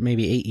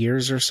 maybe 8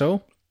 years or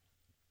so,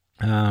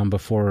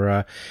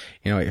 before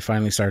it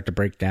finally started to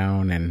break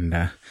down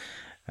and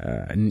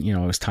it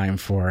was time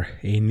for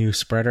a new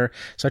spreader.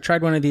 So I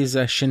tried one of these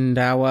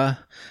Shindawa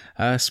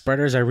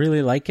spreaders. I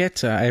really like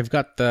it. I've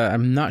got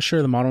I'm not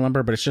sure the model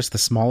number, but it's just the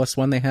smallest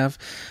one they have,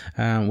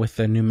 with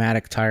the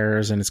pneumatic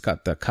tires, and it's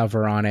got the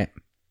cover on it.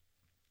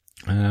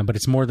 But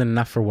it's more than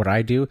enough for what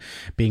I do,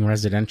 being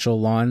residential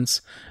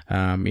lawns.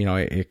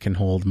 It can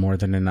hold more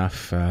than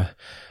enough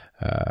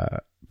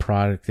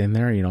product in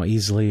there.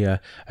 Easily a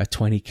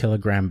 20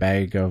 kilogram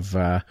bag of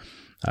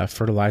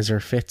fertilizer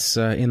fits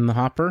in the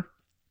hopper.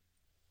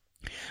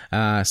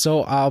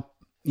 So I'll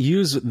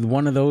use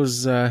one of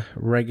those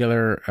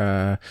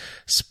regular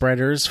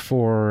spreaders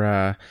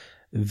for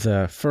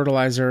the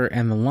fertilizer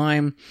and the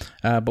lime.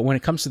 But when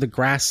it comes to the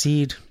grass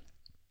seed,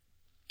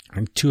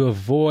 and to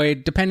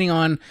avoid, depending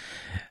on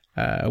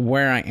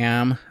where I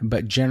am,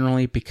 but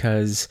generally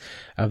because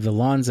of the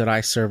lawns that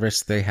I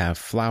service, they have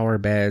flower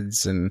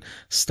beds and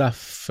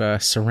stuff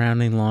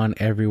surrounding lawn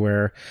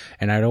everywhere,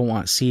 and I don't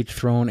want seed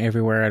thrown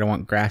everywhere. I don't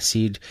want grass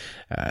seed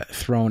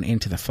thrown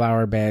into the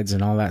flower beds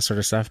and all that sort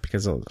of stuff,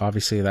 because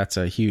obviously that's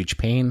a huge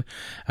pain.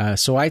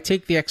 So I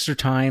take the extra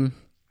time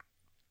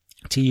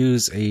to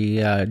use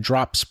a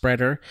drop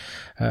spreader.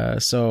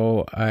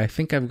 So I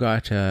think I've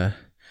got a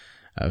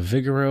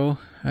Vigoro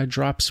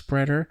drop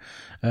spreader.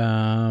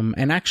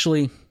 And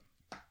actually,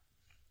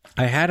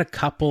 I had a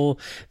couple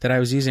that I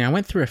was using. I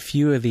went through a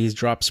few of these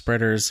drop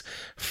spreaders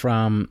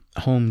from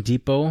Home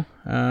Depot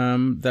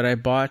that I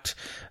bought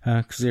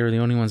because they were the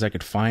only ones I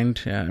could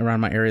find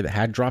around my area that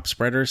had drop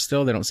spreaders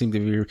still. They don't seem to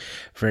be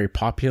very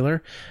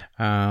popular.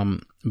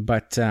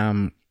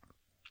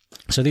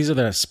 So these are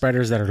the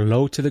spreaders that are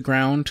low to the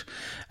ground,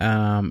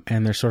 and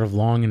they're sort of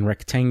long and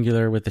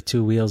rectangular with the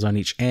two wheels on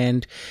each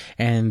end,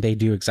 and they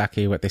do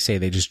exactly what they say.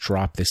 They just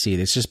drop the seed.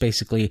 It's just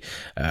basically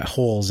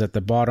holes at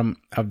the bottom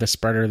of the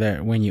spreader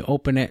that when you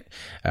open it,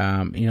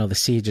 the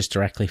seed just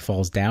directly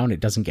falls down. It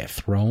doesn't get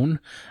thrown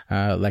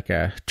like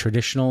a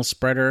traditional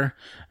spreader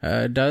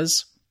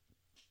does.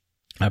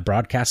 A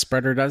broadcast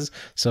spreader does.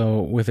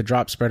 So with a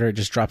drop spreader, it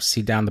just drops the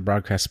seed down. The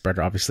broadcast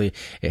spreader, obviously,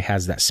 it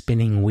has that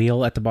spinning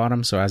wheel at the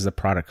bottom. So as the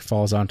product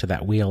falls onto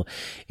that wheel,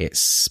 it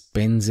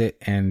spins it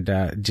and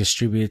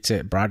distributes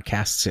it,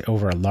 broadcasts it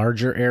over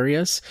larger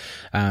areas.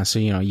 So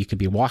you could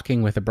be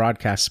walking with a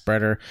broadcast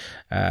spreader,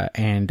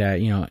 and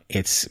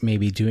it's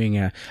maybe doing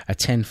a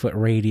 10-foot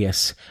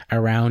radius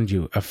around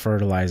you of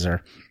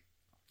fertilizer.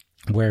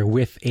 Where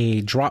with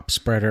a drop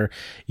spreader,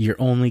 you're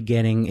only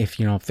getting, if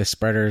the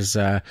spreader's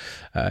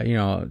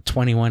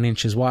 21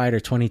 inches wide or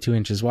 22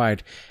 inches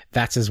wide,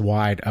 that's as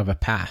wide of a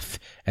path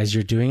as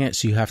you're doing it.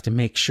 So you have to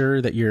make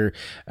sure that you're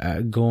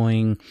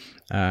going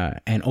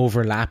and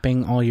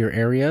overlapping all your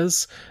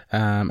areas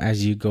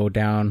as you go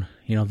down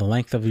the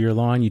length of your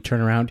lawn. You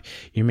turn around,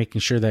 you're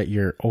making sure that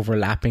you're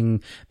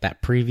overlapping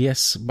that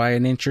previous by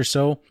an inch or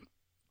so.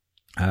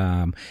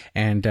 And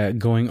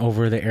going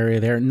over the area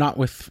there,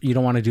 you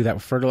don't want to do that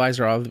with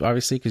fertilizer,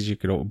 obviously, because you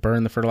could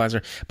burn the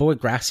fertilizer. But with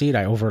grass seed,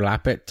 I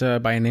overlap it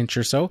by an inch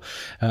or so,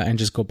 and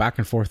just go back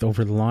and forth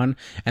over the lawn.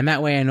 And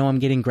that way I know I'm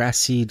getting grass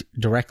seed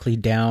directly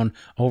down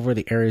over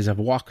the areas I've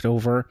walked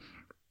over.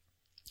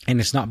 And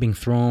it's not being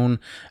thrown,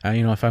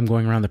 if I'm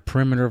going around the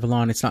perimeter of a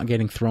lawn, it's not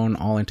getting thrown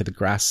all into the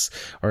grass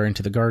or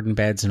into the garden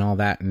beds and all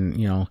that. And,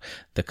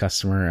 the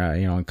customer,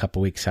 in a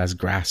couple weeks has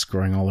grass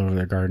growing all over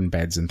their garden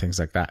beds and things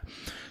like that.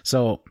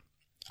 So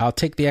I'll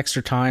take the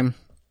extra time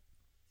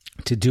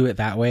to do it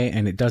that way.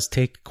 And it does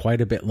take quite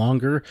a bit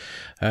longer,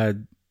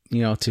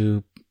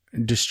 to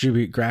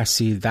distribute grass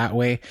seed that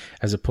way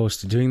as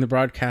opposed to doing the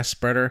broadcast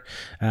spreader.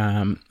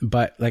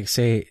 But like I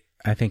say,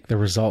 I think the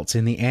results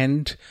in the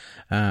end,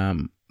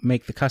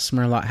 make the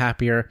customer a lot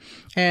happier.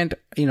 And,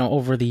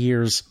 over the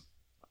years,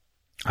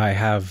 I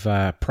have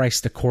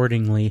priced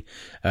accordingly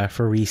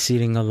for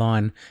reseeding a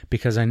lawn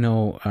because I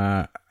know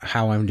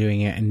how I'm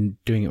doing it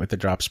and doing it with the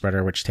drop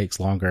spreader, which takes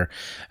longer.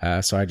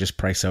 So I just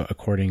price out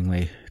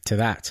accordingly to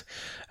that.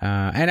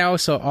 And I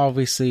also,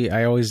 obviously,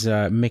 I always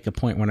make a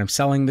point when I'm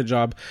selling the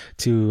job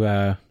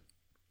to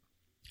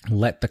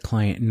let the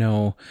client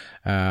know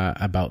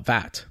about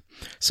that.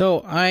 So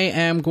I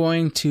am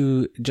going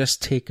to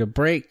just take a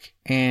break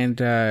and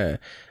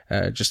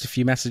just a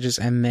few messages,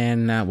 and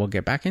then we'll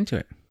get back into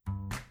it.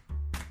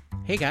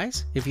 Hey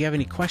guys, if you have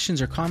any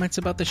questions or comments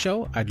about the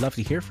show, I'd love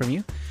to hear from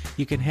you.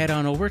 You can head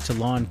on over to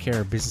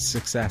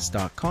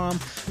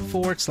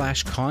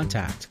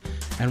lawncarebusinesssuccess.com/contact.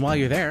 And while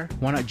you're there,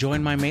 why not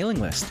join my mailing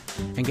list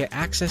and get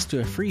access to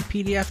a free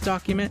PDF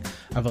document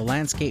of a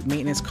landscape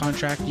maintenance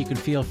contract you can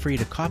feel free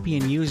to copy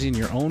and use in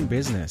your own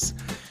business.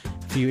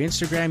 For you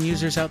Instagram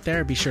users out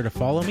there, be sure to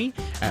follow me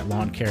at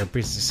Lawn Care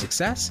Business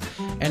Success.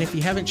 And if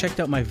you haven't checked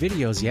out my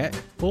videos yet,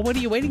 well, what are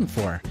you waiting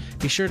for?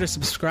 Be sure to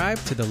subscribe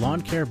to the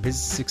Lawn Care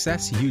Business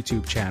Success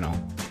YouTube channel.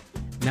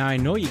 Now, I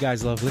know you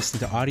guys love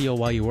listening to audio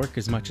while you work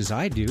as much as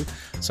I do,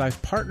 so I've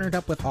partnered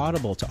up with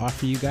Audible to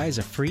offer you guys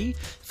a free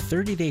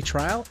 30-day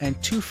trial and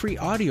 2 free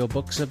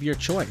audiobooks of your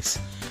choice.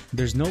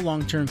 There's no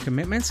long-term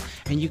commitments,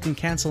 and you can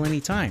cancel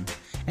anytime.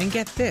 And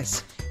get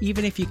this,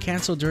 even if you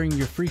cancel during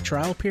your free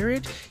trial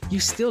period, you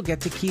still get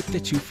to keep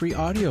the 2 free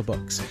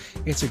audiobooks.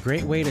 It's a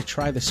great way to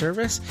try the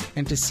service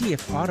and to see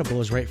if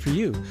Audible is right for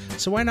you.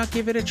 So why not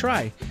give it a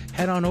try?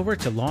 Head on over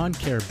to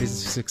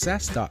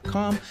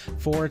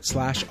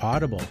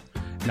lawncarebusinesssuccess.com/audible.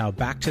 Now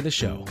back to the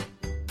show.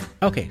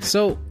 Okay,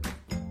 so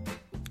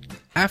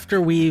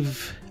after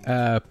we've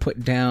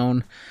put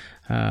down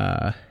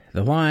the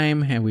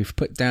lime and we've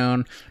put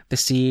down the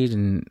seed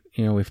and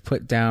we've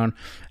put down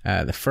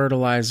the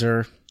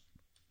fertilizer,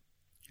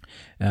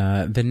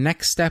 the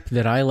next step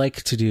that I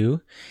like to do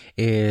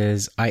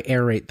is I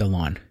aerate the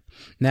lawn.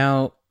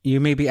 Now you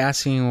may be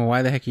asking, well,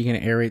 why the heck are you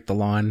going to aerate the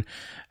lawn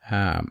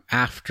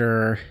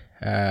after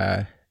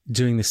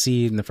doing the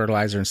seed and the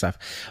fertilizer and stuff?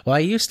 Well, I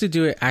used to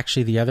do it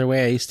actually the other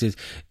way. I used to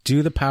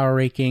do the power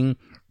raking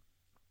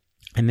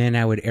and then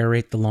I would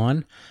aerate the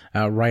lawn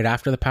right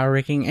after the power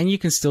raking, and you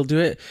can still do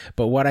it.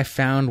 But what I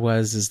found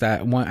is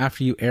that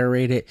after you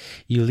aerate it,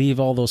 you leave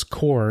all those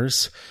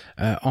cores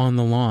on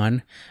the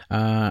lawn,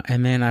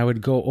 and then I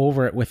would go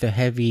over it with a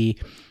heavy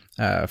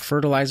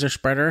fertilizer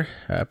spreader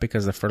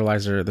because the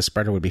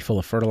spreader would be full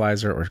of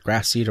fertilizer or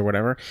grass seed or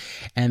whatever,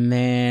 and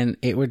then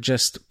it would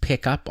just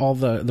pick up all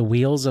the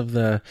wheels of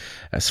the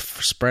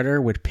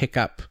spreader would pick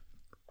up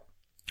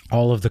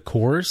all of the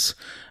cores.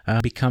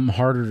 Become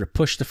harder to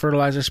push the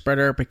fertilizer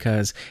spreader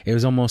because it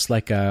was almost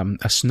like a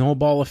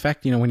snowball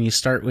effect. When you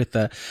start with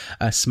a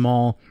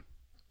small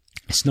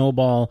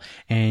snowball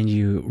and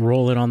you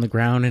roll it on the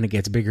ground and it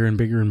gets bigger and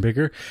bigger and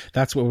bigger.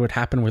 That's what would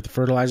happen with the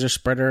fertilizer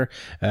spreader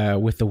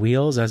with the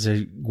wheels as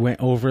it went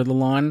over the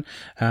lawn.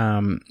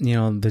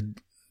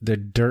 The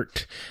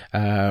dirt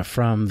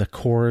from the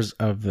cores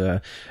of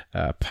the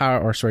the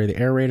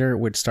aerator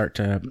would start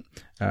to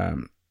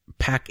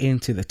pack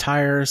into the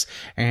tires,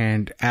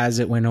 and as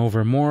it went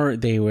over more,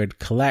 they would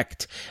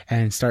collect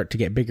and start to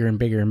get bigger and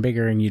bigger and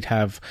bigger, and you'd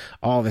have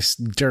all this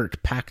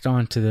dirt packed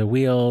onto the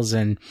wheels,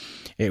 and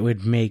it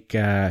would make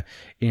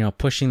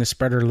pushing the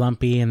spreader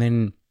lumpy. And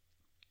then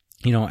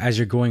as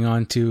you're going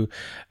on to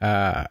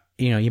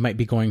you might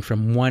be going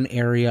from one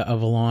area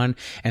of a lawn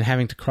and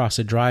having to cross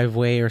a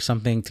driveway or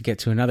something to get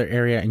to another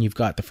area, and you've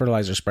got the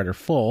fertilizer spreader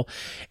full.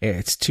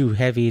 It's too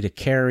heavy to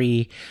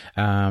carry,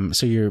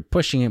 so you're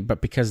pushing it,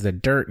 but because the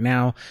dirt,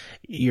 now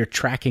you're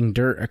tracking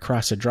dirt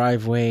across a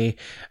driveway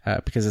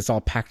because it's all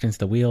packed into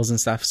the wheels and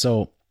stuff.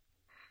 So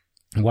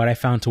what I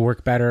found to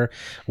work better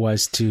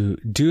was to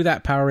do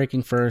that power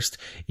raking first.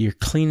 You're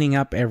cleaning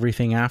up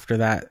everything after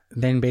that.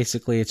 Then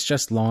basically it's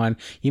just lawn.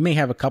 You may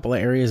have a couple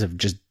of areas of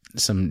just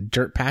some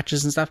dirt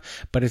patches and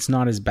stuff, but it's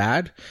not as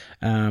bad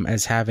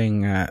as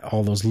having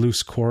all those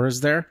loose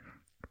cores there.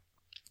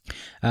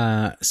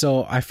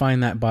 So I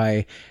find that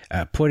by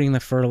putting the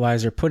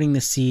fertilizer, putting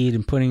the seed,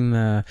 and putting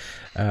the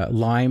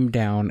lime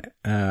down,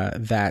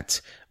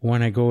 that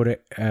when I go to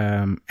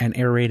and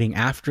aerating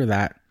after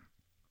that,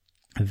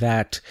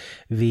 that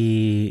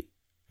the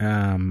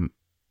you're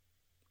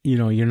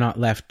not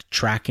left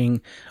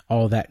tracking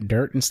all that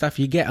dirt and stuff.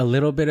 You get a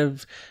little bit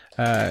of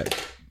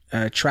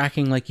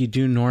tracking like you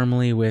do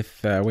normally with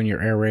when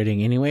you're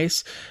aerating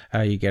anyways.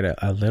 You get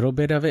a little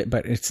bit of it,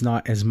 but it's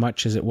not as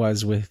much as it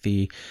was with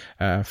the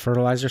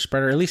fertilizer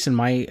spreader, at least in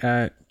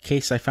my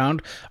case I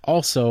found.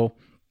 Also,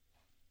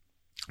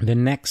 the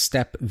next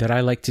step that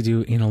I like to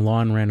do in a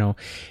lawn reno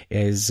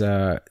is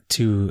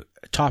to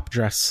top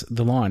dress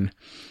the lawn.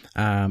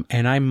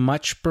 And I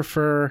much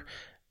prefer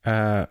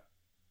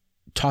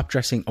top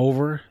dressing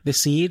over the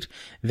seed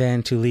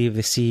than to leave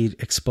the seed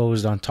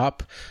exposed on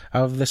top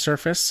of the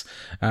surface.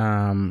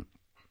 So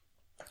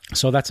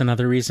that's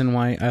another reason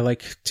why I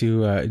like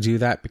to do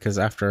that, because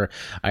after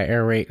I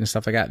aerate and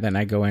stuff like that, then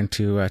I go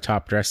into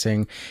top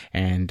dressing,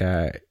 and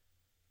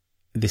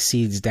the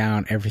seed's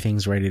down,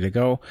 everything's ready to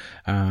go.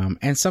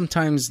 And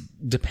sometimes,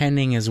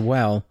 depending as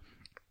well,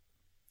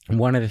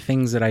 one of the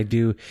things that I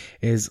do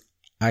is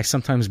I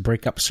sometimes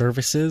break up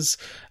services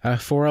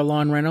for a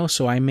lawn reno.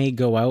 So I may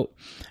go out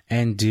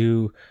and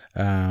do,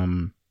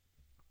 all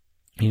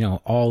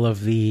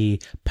of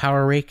the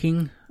power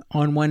raking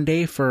on one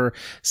day for,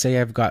 say,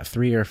 I've got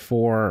 3 or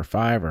 4 or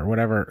 5 or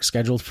whatever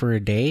scheduled for a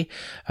day,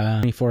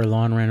 24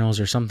 lawn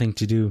renos or something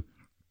to do.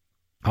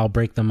 I'll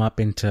break them up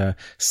into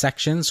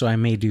sections. So I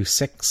may do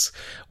 6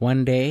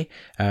 one day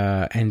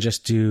and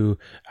just do,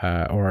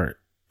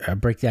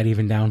 break that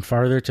even down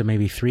farther to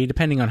maybe 3,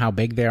 depending on how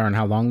big they are and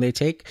how long they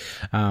take.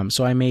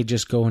 So I may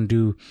just go and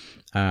do,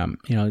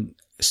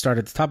 start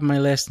at the top of my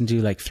list and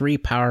do like 3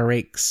 power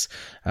rakes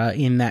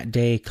in that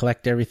day,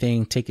 collect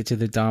everything, take it to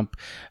the dump,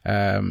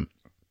 and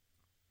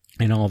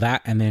all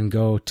that, and then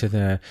go to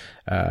the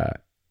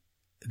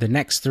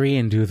next 3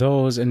 and do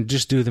those, and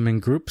just do them in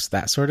groups,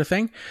 that sort of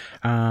thing.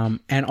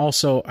 And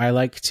also I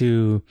like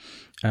to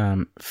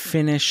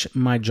finish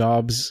my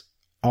jobs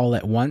all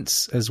at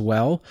once as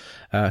well,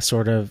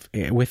 sort of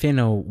within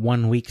a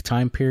 1 week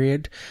time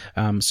period.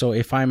 So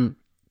if I'm,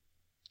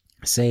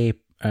 say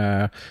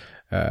I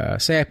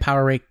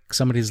power rake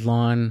somebody's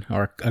lawn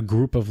or a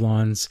group of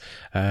lawns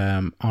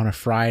on a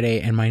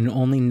Friday, and my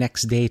only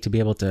next day to be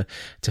able to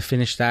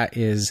finish that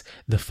is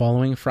the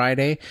following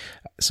Friday.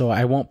 So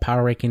I won't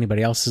power rake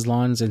anybody else's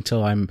lawns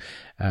until I'm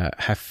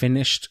have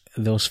finished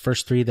those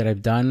first 3 that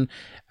I've done,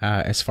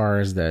 as far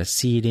as the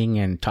seeding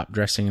and top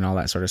dressing and all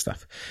that sort of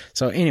stuff.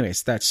 So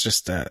anyways, that's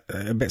just a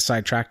bit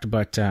sidetracked,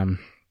 but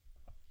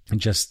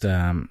just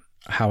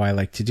how I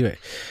like to do it.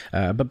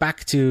 But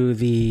back to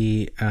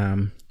the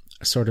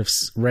sort of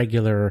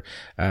regular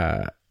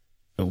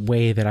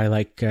way that I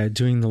like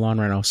doing the lawn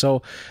reno.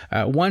 So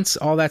once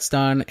all that's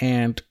done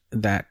and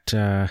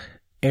that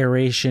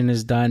aeration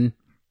is done,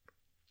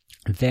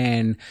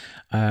 then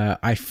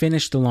I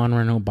finish the lawn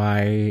reno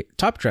by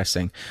top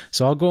dressing.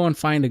 So I'll go and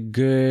find a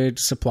good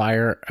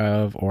supplier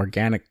of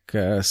organic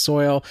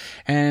soil,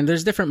 and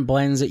there's different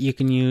blends that you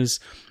can use.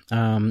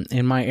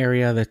 In my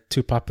area, the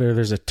 2 popular,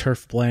 there's a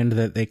turf blend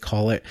that they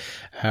call it,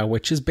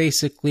 which is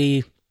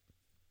basically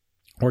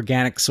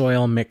organic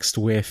soil mixed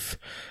with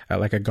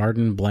like a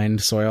garden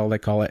blend soil, they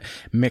call it,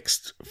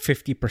 mixed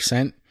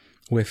 50%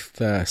 with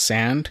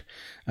sand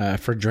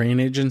for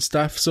drainage and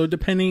stuff. So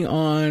depending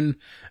on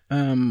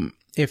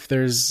if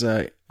there's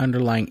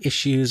underlying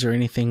issues or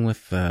anything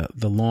with the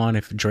lawn,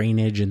 if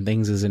drainage and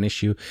things is an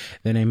issue,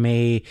 then I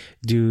may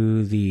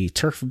do the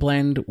turf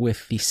blend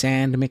with the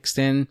sand mixed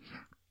in.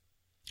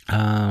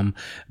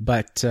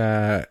 But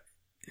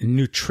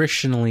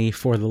nutritionally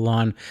for the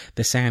lawn,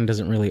 the sand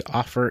doesn't really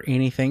offer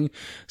anything.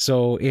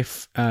 So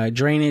if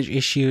drainage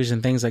issues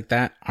and things like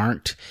that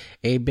aren't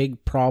a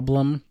big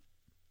problem,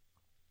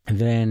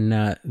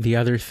 then the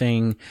other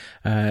thing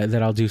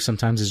that I'll do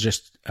sometimes is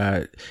just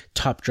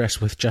top dress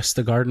with just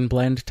the garden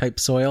blend type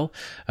soil.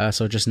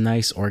 So just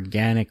nice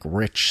organic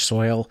rich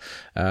soil,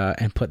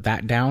 and put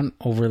that down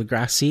over the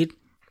grass seed.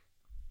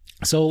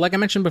 So like I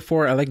mentioned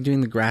before, I like doing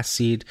the grass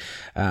seed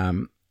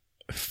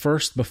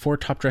first before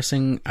top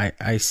dressing.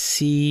 I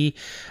see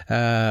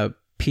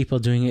people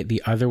doing it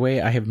the other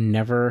way. I have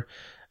never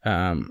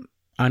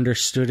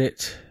understood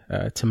it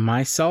to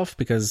myself,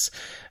 because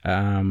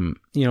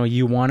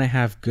you want to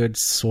have good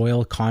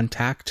soil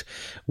contact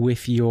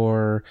with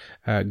your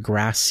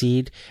grass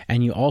seed,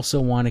 and you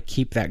also want to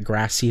keep that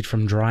grass seed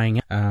from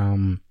drying.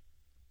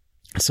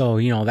 So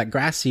that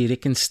grass seed,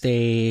 it can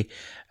stay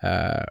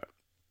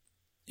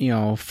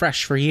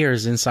fresh for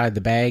years inside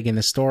the bag in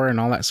the store and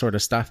all that sort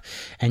of stuff.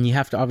 And you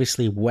have to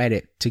obviously wet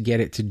it to get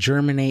it to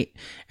germinate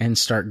and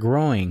start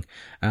growing.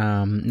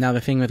 Now, the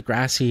thing with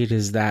grass seed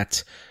is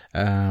that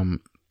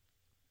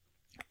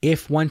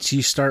if once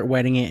you start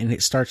wetting it and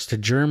it starts to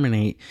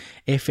germinate,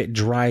 if it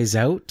dries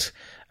out,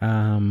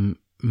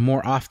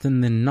 more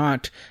often than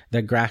not,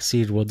 the grass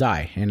seed will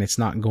die, and it's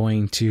not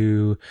going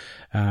to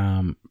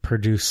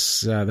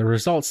produce the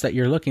results that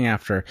you're looking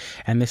after.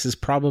 And this is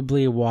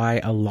probably why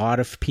a lot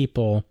of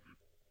people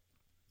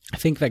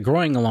think that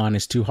growing a lawn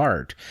is too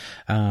hard.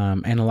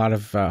 And a lot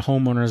of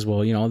homeowners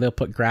will, they'll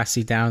put grass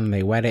seed down and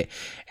they wet it.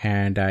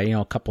 And,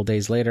 a couple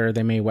days later,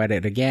 they may wet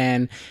it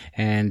again.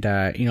 And,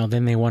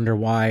 then they wonder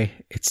why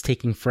it's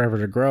taking forever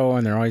to grow,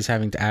 and they're always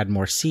having to add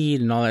more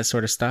seed and all that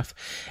sort of stuff.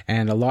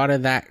 And a lot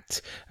of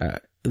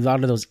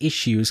those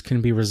issues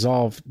can be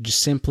resolved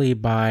just simply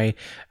by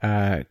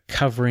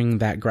covering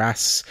that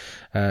grass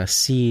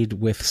seed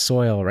with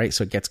soil, right?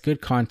 So it gets good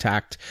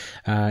contact.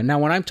 Now,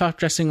 when I'm top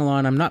dressing a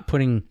lawn, I'm not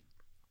putting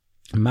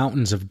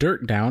mountains of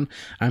dirt down.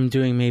 I'm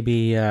doing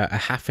maybe a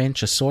half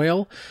inch of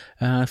soil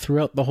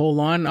throughout the whole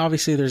lawn.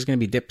 Obviously, there's going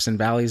to be dips and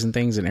valleys and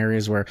things in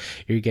areas where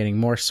you're getting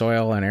more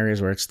soil and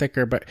areas where it's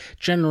thicker, but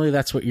generally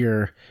that's what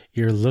you're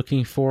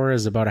looking for,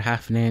 is about a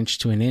half an inch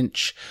to an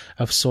inch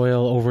of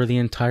soil over the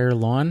entire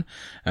lawn.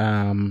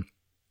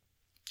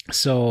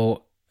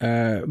 So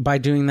by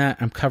doing that,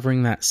 I'm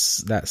covering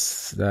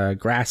that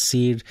grass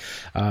seed,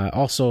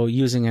 also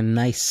using a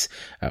nice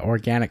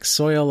organic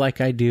soil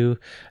like I do.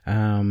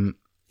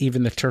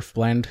 Even the turf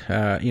blend,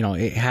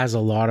 it has a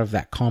lot of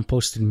that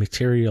composted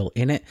material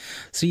in it.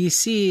 So you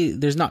see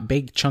there's not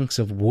big chunks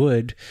of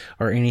wood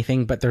or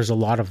anything, but there's a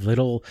lot of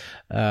little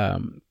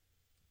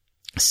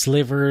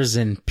slivers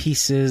and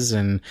pieces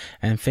and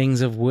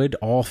things of wood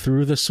all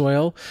through the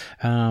soil.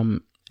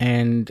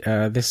 And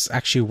this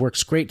actually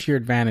works great to your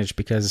advantage,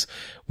 because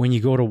when you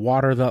go to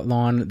water that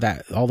lawn,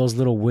 that all those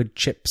little wood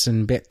chips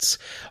and bits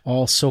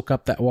all soak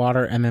up that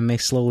water, and then they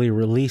slowly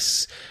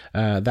release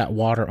that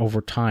water over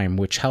time,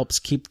 which helps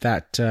keep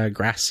that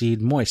grass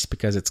seed moist,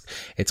 because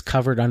it's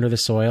covered under the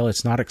soil.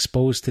 It's not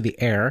exposed to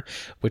the air,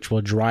 which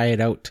will dry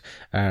it out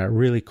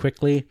really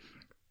quickly.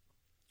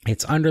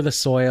 it's under the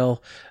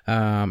soil,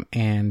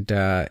 and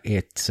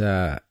it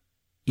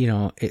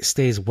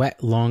stays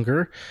wet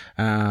longer,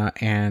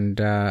 and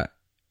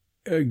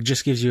it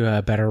just gives you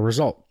a better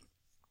result.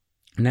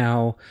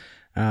 Now,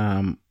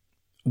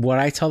 what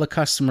I tell the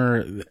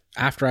customer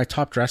after I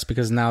top dress,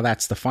 because now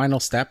that's the final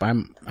step,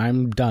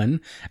 I'm done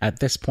at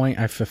this point.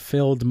 I've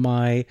fulfilled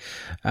my,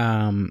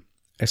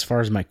 as far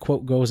as my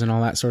quote goes and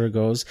all that sort of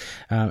goes.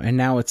 And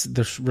now it's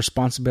the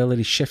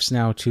responsibility shifts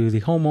now to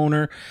the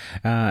homeowner,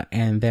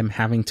 and them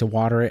having to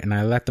water it. And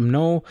I let them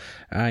know,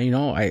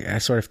 I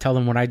sort of tell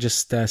them what I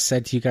just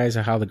said to you guys,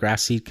 how the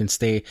grass seed can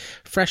stay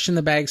fresh in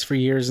the bags for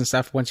years and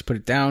stuff. Once you put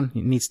it down,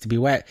 it needs to be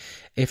wet.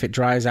 If it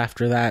dries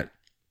after that,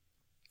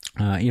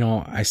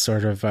 I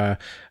sort of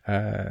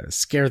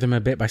scare them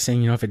a bit by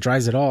saying, if it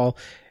dries at all,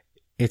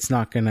 it's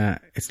not gonna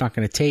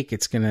take,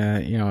 it's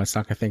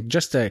not gonna think,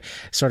 just to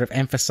sort of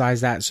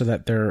emphasize that, so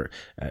that they're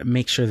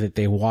make sure that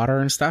they water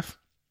and stuff.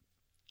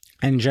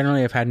 And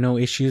generally, I've had no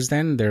issues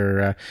then.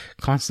 They're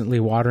constantly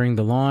watering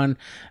the lawn,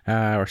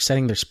 or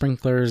setting their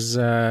sprinklers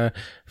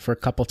for a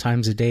couple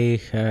times a day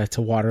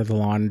to water the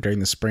lawn during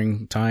the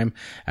springtime,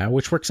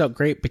 which works out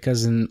great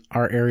because in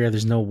our area,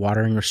 there's no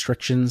watering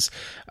restrictions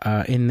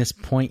in this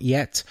point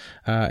yet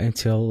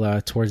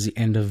until towards the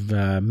end of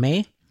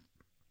May.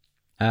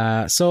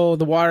 So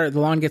the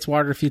lawn gets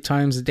watered a few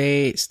times a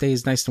day. It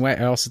stays nice and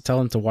wet. I also tell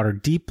them to water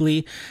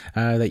deeply,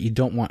 that you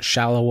don't want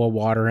shallow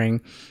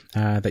watering,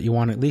 that you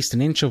want at least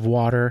an inch of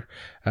water,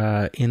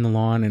 in the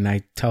lawn. And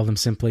I tell them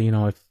simply,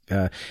 if,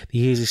 the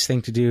easiest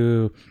thing to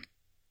do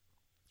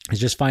is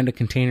just find a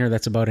container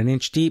that's about an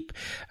inch deep,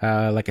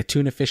 like a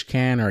tuna fish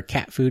can or a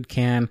cat food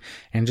can,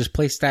 and just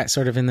place that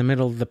sort of in the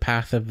middle of the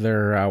path of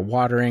their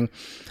watering,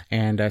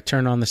 and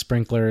turn on the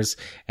sprinklers,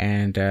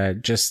 and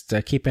just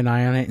keep an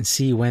eye on it and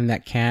see when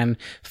that can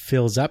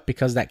fills up,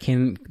 because that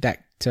can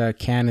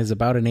is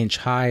about an inch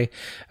high.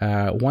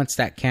 Once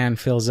that can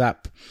fills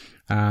up,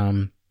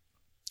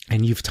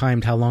 and you've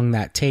timed how long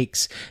that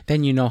takes,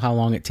 then you know how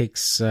long it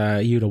takes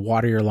you to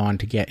water your lawn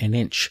to get an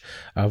inch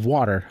of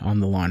water on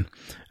the lawn.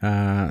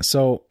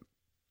 So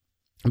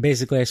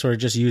basically, I sort of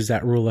just use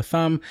that rule of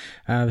thumb.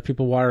 The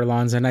people water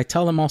lawns, and I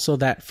tell them also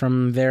that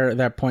from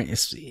that point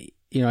is,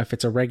 if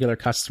it's a regular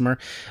customer,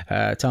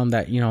 tell them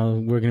that,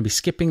 we're going to be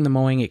skipping the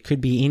mowing. It could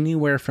be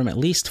anywhere from at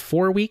least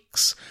 4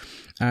 weeks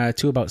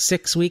to about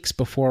 6 weeks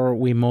before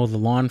we mow the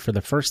lawn for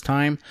the first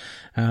time.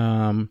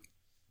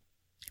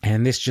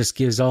 And this just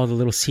gives all the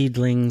little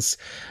seedlings,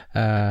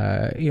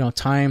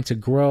 time to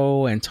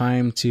grow and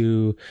time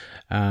to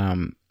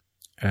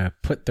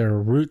put their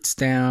roots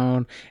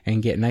down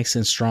and get nice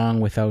and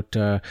strong without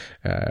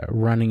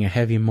running a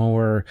heavy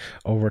mower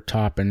over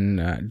top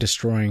and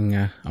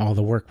destroying all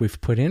the work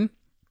we've put in.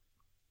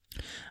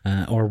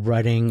 Or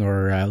rutting,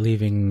 or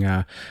leaving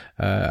a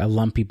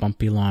lumpy,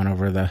 bumpy lawn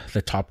over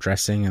the top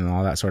dressing and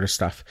all that sort of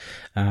stuff.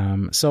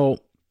 So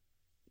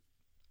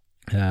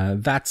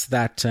that's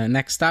that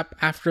next step.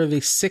 After the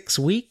 6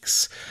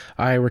 weeks,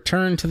 I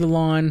return to the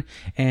lawn,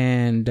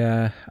 and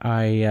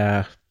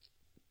I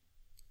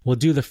will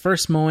do the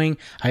first mowing.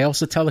 I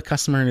also tell the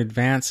customer in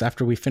advance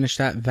after we finish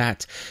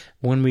that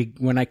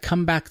when I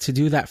come back to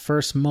do that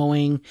first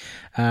mowing,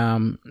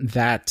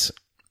 that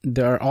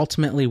there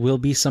ultimately will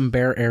be some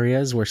bare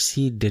areas where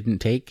seed didn't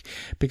take,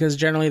 because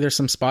generally there's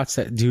some spots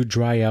that do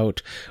dry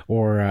out,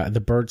 or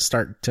the birds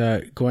start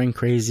going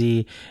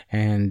crazy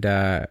and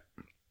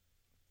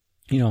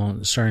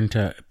starting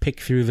to pick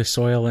through the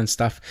soil and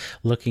stuff,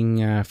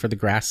 looking for the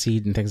grass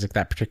seed and things like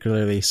that,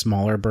 particularly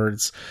smaller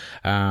birds.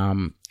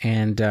 So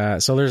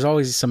there's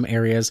always some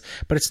areas,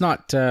 but it's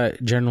not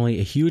generally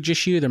a huge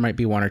issue. There might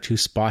be 1 or 2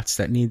 spots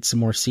that need some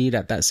more seed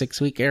at that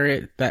 6 week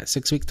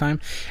time.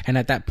 And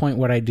at that point,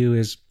 what I do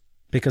is,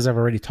 because I've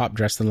already top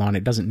dressed the lawn,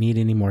 it doesn't need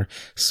any more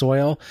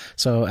soil.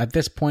 So at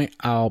this point,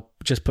 I'll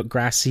just put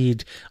grass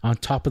seed on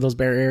top of those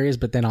bare areas,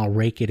 but then I'll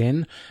rake it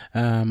in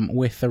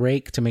with the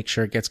rake to make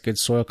sure it gets good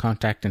soil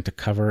contact and to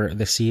cover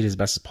the seed as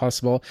best as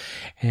possible.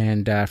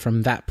 And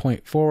from that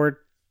point forward,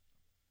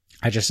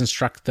 I just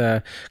instruct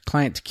the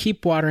client to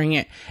keep watering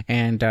it,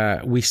 and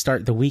we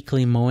start the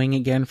weekly mowing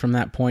again from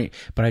that point.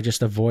 But I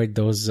just avoid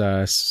those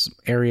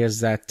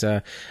areas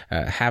that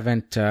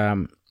haven't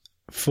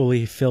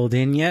fully filled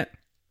in yet.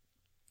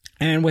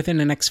 And within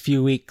the next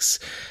few weeks,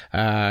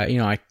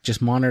 I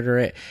just monitor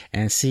it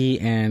and see,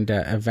 and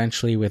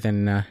eventually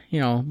within,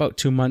 about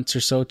 2 months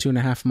or so,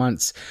 2.5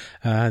 months,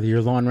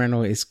 your lawn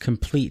reno is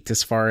complete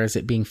as far as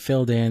it being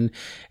filled in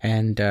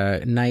and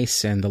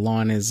nice, and the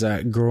lawn is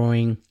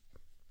growing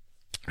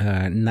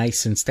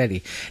nice and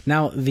steady.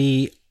 Now,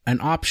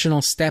 an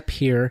optional step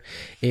here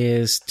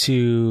is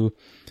to,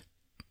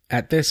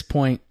 at this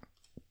point,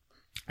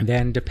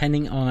 then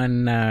depending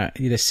on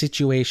the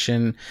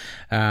situation,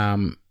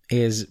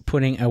 is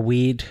putting a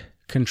weed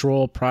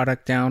control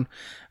product down.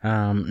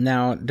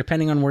 Now,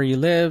 depending on where you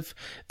live,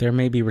 there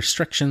may be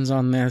restrictions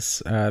on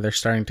this. They're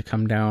starting to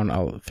come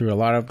down through a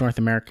lot of North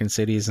American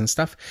cities and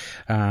stuff.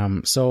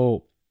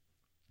 What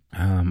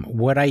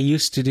I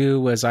used to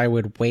do was I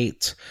would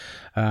wait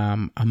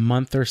a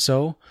month or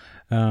so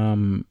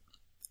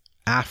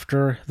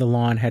after the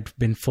lawn had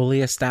been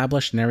fully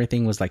established and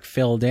everything was like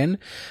filled in.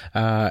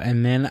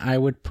 And then I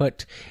would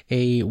put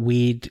a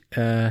weed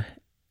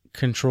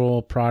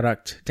control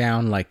product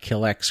down, like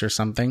Killex or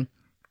something,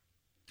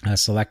 a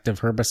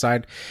selective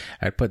herbicide.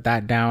 I'd put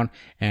that down,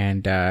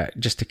 and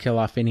just to kill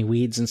off any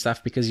weeds and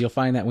stuff, because you'll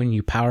find that when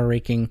you power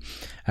raking,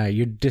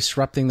 you're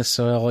disrupting the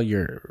soil,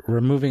 you're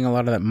removing a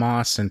lot of that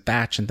moss and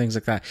thatch and things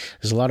like that.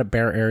 There's a lot of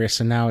bare areas,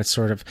 so now it's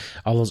sort of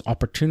all those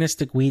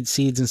opportunistic weed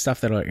seeds and stuff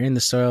that are in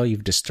the soil,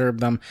 you've disturbed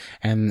them,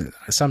 and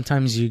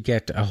sometimes you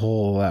get a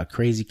whole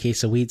crazy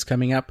case of weeds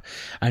coming up.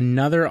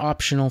 Another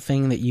optional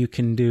thing that you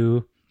can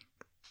do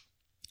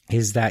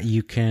is that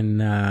you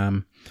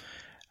can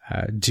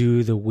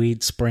do the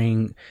weed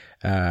spraying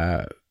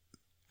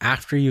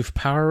after you've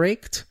power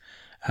raked,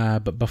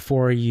 but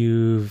before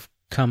you've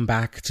come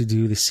back to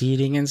do the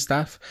seeding and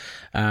stuff.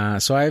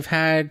 So I've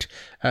had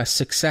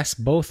success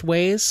both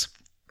ways,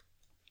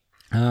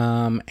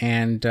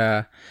 and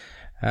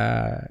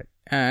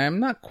I'm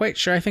not quite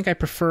sure. I think I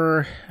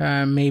prefer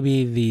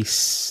maybe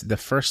the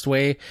first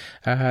way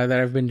that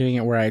I've been doing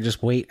it, where I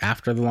just wait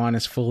after the lawn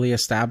is fully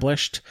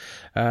established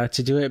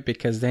to do it,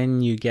 because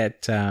then you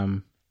get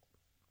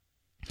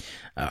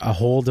a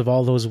hold of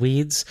all those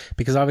weeds,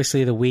 because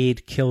obviously the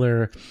weed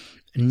killer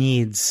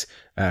needs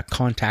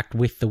contact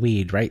with the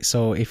weed, right?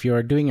 So if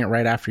you're doing it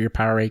right after you're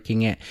power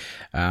raking it,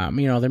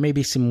 there may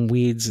be some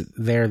weeds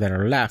there that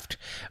are left,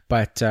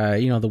 but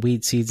the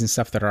weed seeds and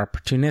stuff that are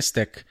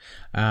opportunistic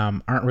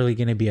aren't really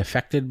going to be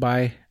affected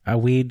by a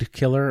weed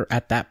killer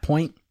at that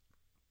point.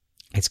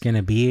 It's going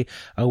to be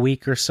a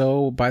week or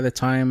so by the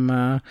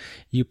time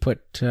you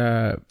put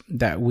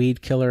that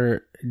weed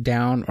killer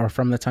down, or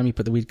from the time you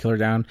put the weed killer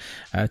down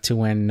to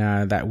when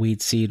that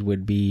weed seed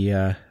would be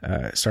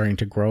starting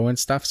to grow and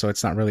stuff. So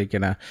it's not really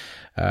going to,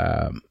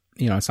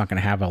 it's not going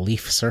to have a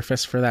leaf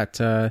surface for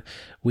that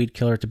weed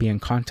killer to be in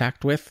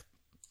contact with.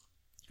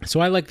 So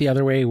I like the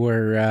other way,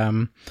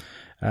 where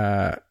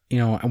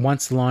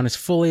once the lawn is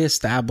fully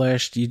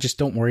established, you just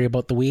don't worry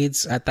about the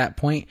weeds at that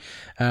point,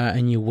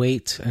 and you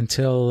wait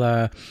until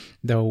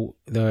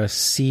the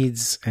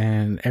seeds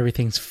and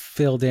everything's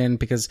filled in,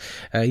 because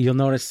you'll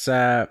notice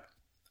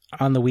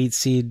on the weed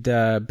seed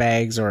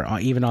bags, or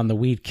even on the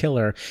weed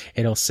killer,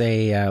 it'll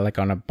say, like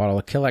on a bottle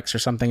of Killex or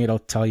something, it'll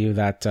tell you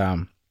that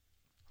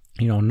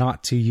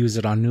not to use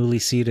it on newly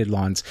seeded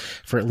lawns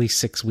for at least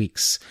 6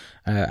 weeks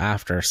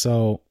after.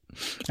 So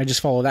I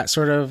just follow that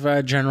sort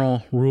of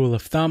general rule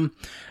of thumb.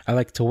 I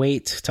like to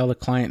wait, tell the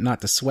client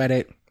not to sweat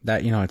it,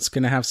 that, it's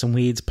going to have some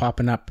weeds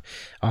popping up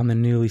on the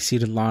newly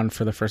seeded lawn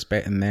for the first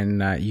bit, and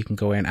then you can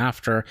go in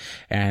after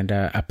and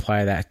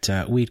apply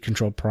that weed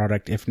control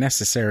product if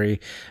necessary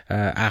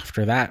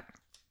after that.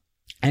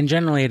 And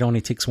generally, it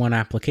only takes one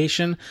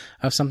application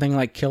of something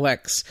like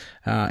Killex.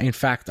 In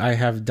fact, I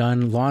have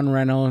done lawn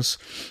renos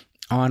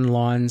on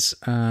lawns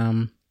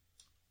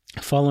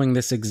following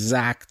this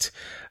exact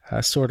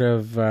sort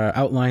of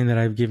outline that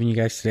I've given you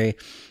guys today,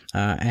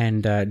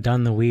 and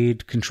done the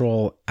weed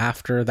control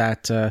after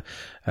that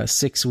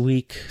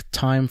 6-week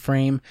time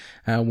frame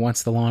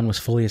once the lawn was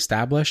fully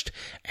established,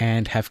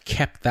 and have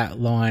kept that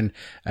lawn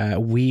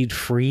weed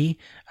free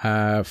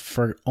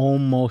for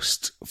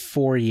almost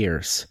 4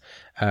 years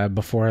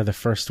before the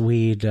first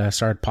weed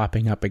started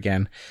popping up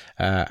again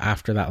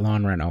after that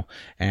lawn reno.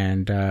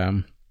 And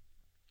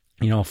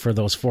for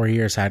those 4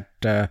 years, had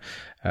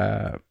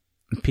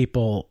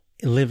people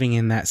living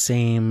in that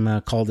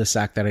same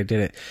cul-de-sac that I did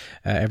it.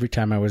 Every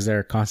time I was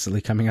there, constantly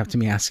coming up to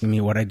me, asking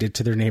me what I did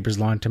to their neighbor's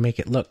lawn to make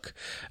it look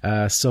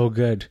so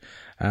good,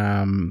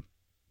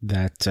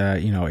 that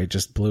it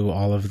just blew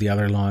all of the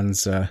other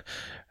lawns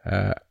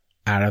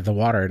out of the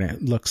water, and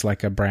it looks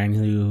like a brand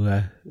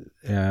new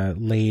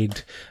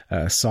laid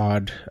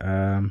sod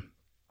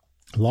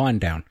lawn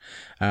down.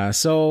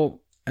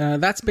 So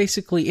that's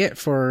basically it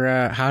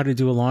for how to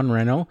do a lawn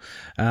reno.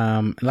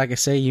 Like I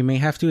say, you may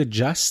have to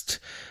adjust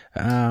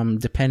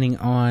depending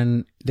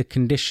on the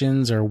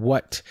conditions, or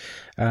what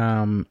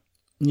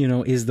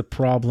is the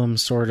problem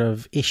sort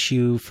of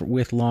issue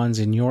with lawns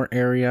in your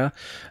area,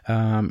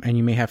 and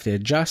you may have to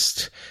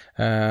adjust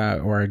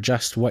or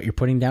adjust what you're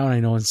putting down. I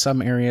know in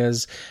some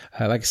areas,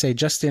 like I say,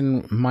 just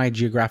in my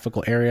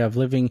geographical area of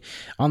living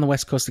on the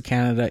west coast of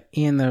Canada,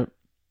 in the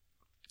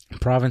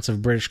province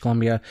of British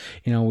Columbia,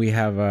 we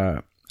have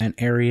an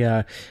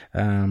area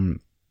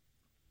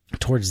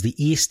towards the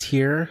east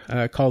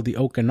here called the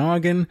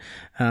Okanagan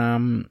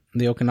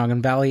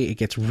Valley. It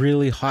gets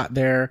really hot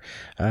there,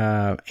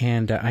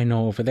 and I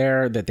know over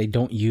there that they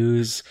don't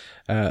use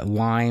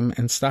lime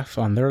and stuff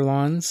on their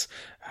lawns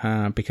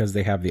because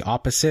they have the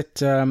opposite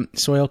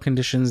soil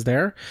conditions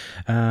there.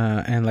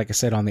 And like I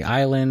said, on the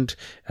island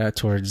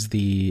towards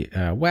the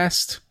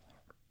west,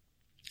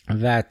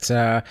 that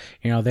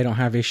they don't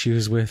have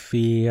issues with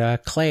the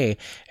clay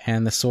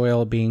and the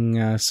soil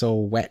being so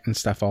wet and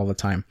stuff all the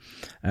time.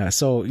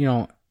 So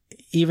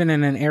even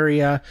in an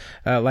area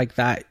like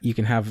that, you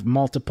can have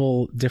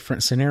multiple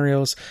different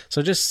scenarios.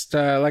 So just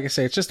like I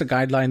say, it's just a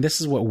guideline.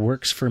 This is what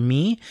works for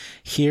me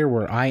here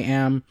where I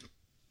am.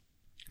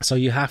 So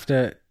you have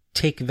to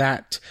take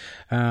that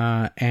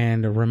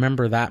and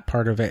remember that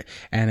part of it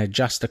and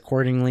adjust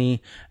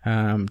accordingly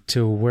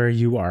to where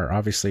you are,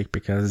 obviously,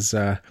 because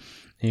the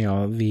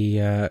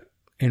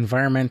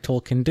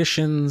environmental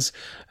conditions,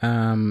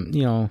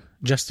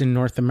 just in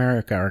North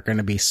America are going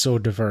to be so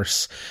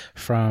diverse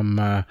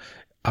from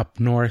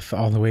up north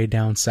all the way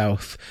down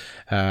south,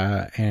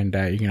 and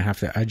you're going to have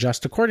to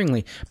adjust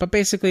accordingly. But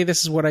basically,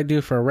 this is what I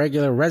do for a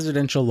regular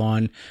residential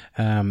lawn.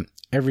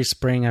 Every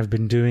spring I've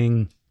been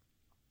doing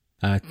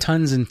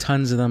tons and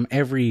tons of them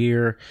every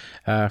year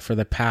for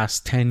the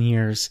past 10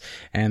 years,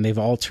 and they've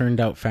all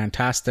turned out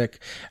fantastic.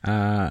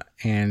 I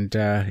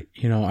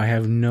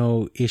have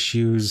no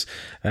issues.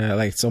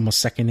 It's almost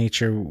second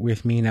nature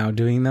with me now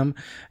doing them.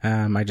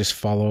 I just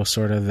follow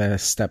sort of the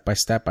step by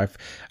step.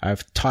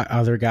 I've taught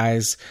other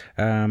guys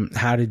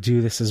how to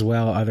do this as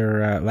well,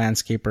 other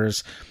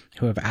landscapers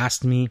who have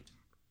asked me.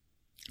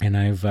 And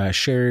I've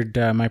shared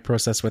my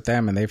process with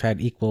them, and they've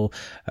had equal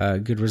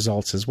good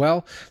results as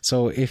well.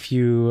 So if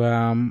you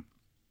want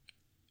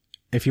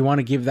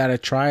to give that a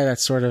try,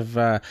 that's sort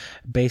of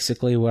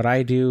basically what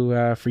I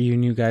do for you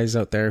new guys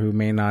out there who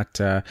may not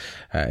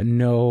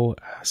know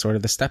sort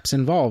of the steps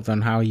involved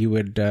on how you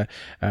would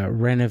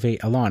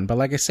renovate a lawn. But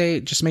like I say,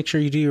 just make sure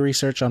you do your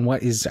research on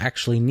what is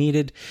actually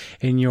needed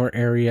in your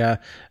area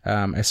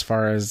as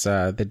far as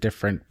the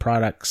different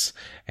products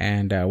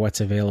and what's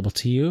available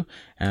to you.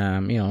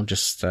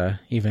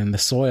 Even the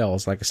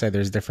soils. Like I said,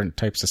 there's different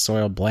types of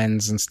soil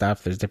blends and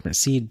stuff. There's different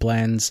seed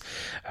blends.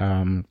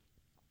 I've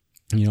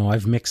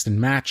mixed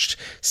and matched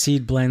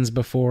seed blends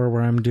before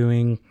where I'm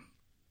doing,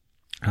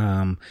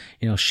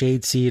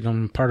 shade seed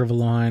on part of a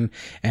lawn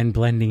and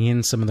blending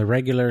in some of the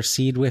regular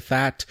seed with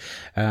that,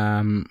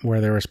 where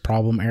there was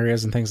problem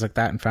areas and things like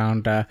that, and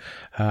found,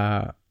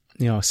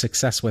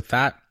 success with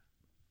that.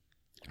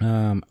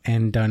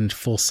 And done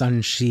full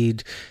sun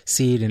seed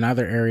in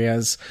other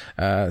areas.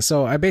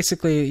 So I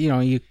basically,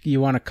 you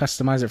want to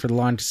customize it for the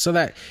lawn so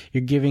that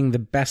you're giving the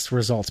best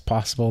results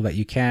possible that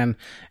you can.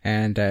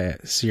 And,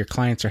 so your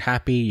clients are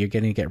happy. You're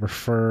going to get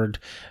referred,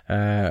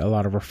 a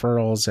lot of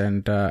referrals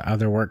and,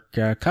 other work,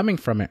 coming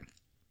from it.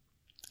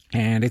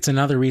 And it's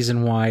another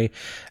reason why,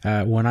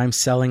 when I'm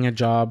selling a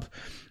job,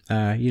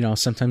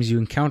 sometimes you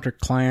encounter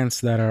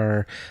clients that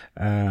are,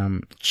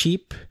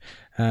 cheap,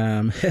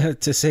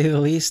 to say the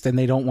least, and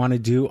they don't want to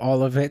do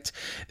all of it.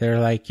 They're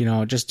like,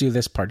 just do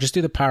this part, just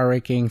do the power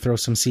raking, throw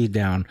some seed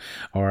down,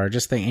 or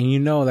just think,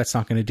 and that's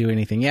not going to do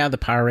anything. Yeah, the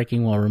power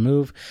raking will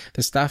remove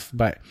the stuff,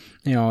 but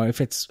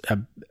if it's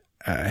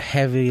a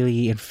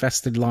heavily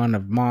infested lawn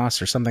of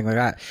moss or something like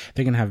that,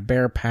 they're going to have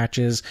bare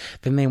patches.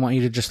 Then they want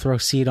you to just throw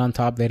seed on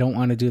top. They don't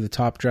want to do the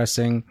top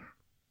dressing.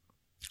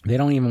 They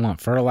don't even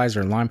want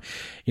fertilizer or lime.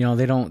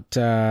 They don't,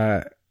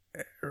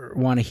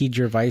 want to heed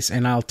your advice,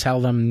 and I'll tell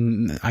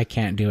them I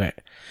can't do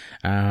it.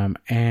 I'll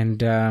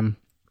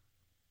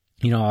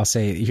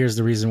say, here's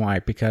the reason why,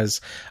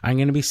 because I'm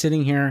going to be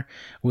sitting here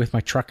with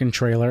my truck and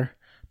trailer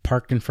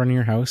parked in front of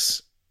your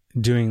house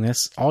doing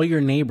this. All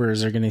your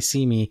neighbors are going to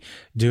see me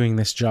doing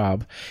this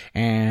job.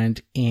 And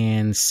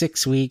in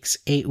 6 weeks,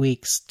 8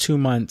 weeks, 2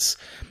 months,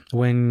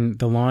 when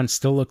the lawn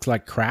still looks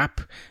like crap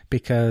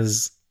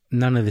because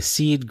none of the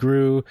seed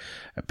grew,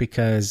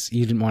 because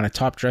you didn't want to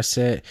top dress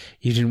it,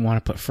 you didn't want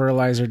to put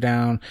fertilizer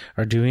down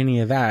or do any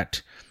of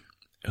that,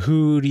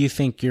 who do you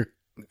think your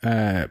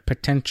my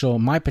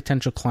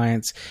potential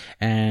clients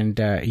and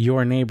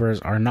your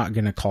neighbors are not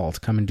going to call to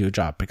come and do a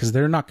job? Because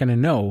they're not going to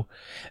know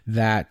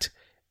that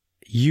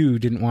you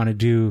didn't want to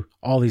do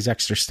all these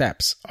extra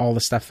steps, all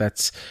the stuff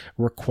that's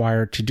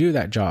required to do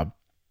that job.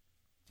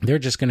 They're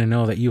just going to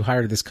know that you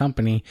hired this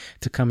company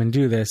to come and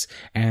do this,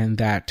 and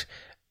that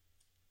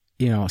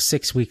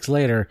 6 weeks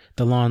later,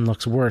 the lawn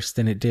looks worse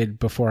than it did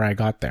before I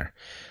got there.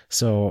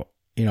 So,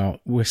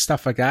 with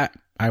stuff like that,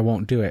 I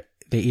won't do it.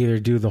 They either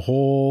do the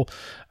whole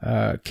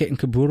kit and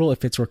caboodle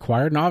if it's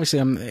required. And obviously,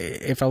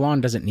 if a lawn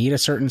doesn't need a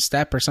certain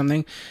step or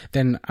something,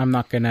 then I'm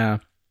not going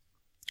to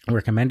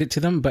recommend it to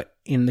them. But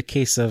in the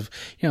case of,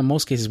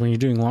 most cases when you're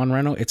doing lawn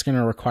reno, it's going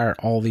to require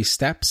all these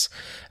steps.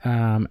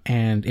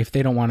 And if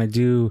they don't want to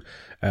do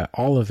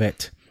all of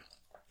it,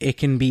 it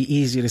can be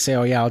easy to say,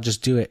 oh yeah, I'll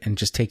just do it and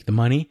just take the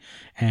money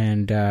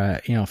and,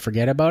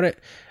 forget about it.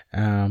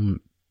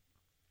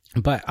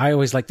 But I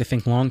always like to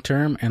think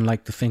long-term and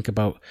like to think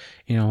about,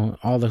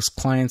 all those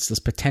clients, those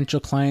potential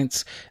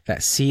clients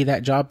that see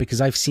that job,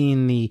 because I've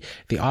seen the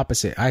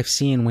opposite. I've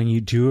seen when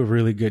you do a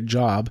really good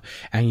job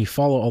and you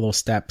follow all those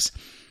steps,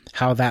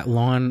 how that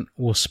lawn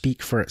will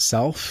speak for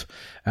itself.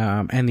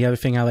 And the other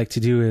thing I like to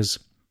do is,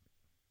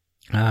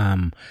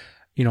 I'm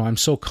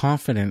so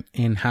confident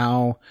in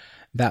how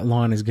that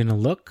lawn is going to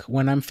look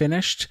when I'm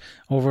finished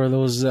over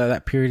those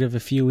that period of a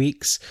few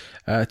weeks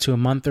to a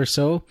month or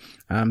so,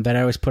 that I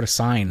always put a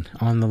sign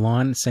on the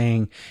lawn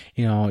saying,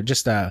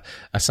 just a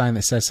sign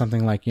that says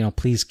something like,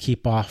 please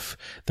keep off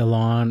the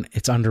lawn,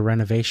 it's under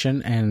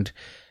renovation, and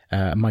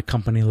my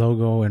company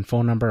logo and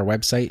phone number or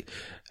website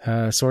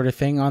sort of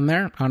thing on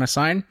there on a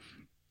sign.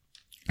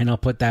 And I'll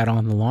put that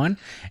on the lawn,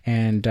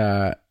 and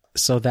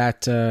so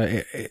that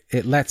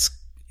it lets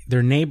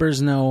their neighbors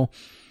know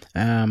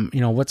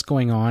what's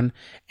going on.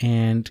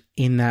 And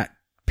in that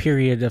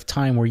period of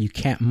time where you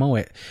can't mow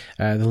it,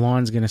 the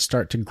lawn's going to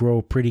start to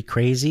grow pretty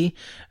crazy.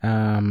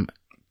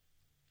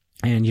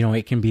 And,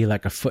 it can be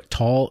like a foot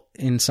tall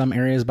in some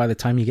areas by the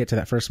time you get to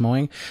that first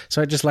mowing.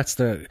 So it just lets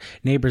the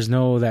neighbors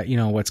know that,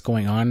 what's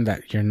going on,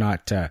 that you're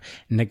not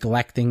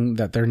neglecting,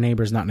 that their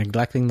neighbor's not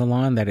neglecting the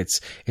lawn, that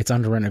it's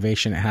under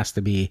renovation. It has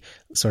to be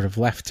sort of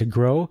left to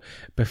grow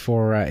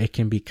before it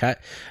can be cut.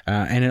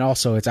 And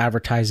it's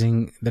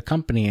advertising the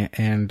company.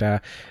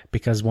 And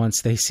because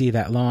once they see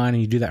that lawn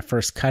and you do that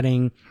first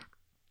cutting,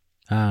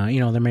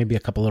 there may be a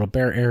couple little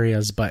bare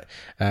areas, but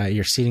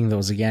you're seeding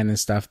those again and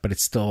stuff, but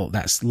it's still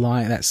that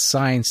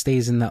sign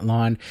stays in that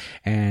lawn.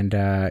 And,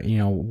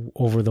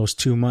 over those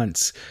 2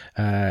 months,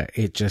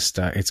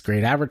 it's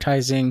great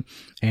advertising.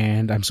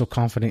 And I'm so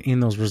confident in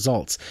those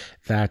results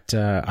that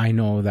I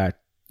know that,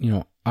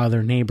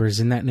 other neighbors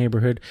in that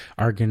neighborhood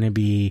are going to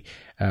be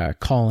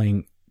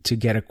calling to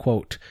get a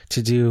quote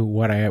to do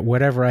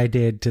whatever I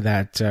did to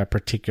that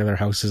particular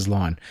house's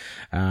lawn.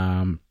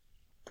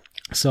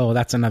 So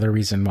that's another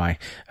reason why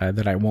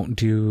that I won't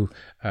do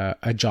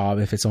a job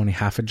if it's only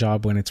half a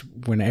job.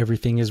 When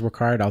everything is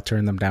required, I'll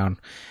turn them down.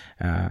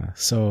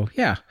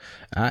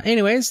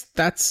 Anyways,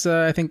 that's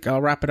I think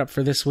I'll wrap it up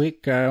for this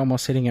week.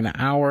 Almost hitting an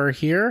hour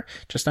here,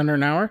 just under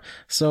an hour.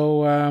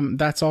 So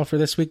that's all for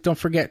this week. Don't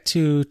forget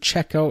to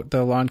check out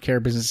the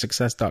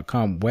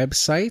lawncarebusinesssuccess.com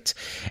website.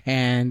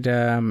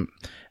 And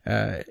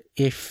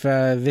if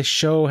this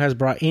show has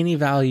brought any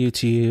value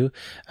to you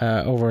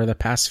over the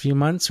past few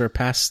months or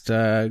past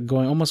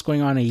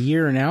going on a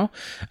year now,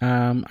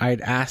 I'd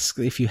ask,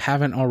 if you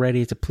haven't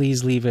already, to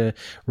please leave a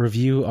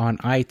review on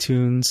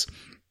iTunes.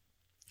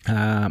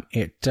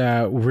 It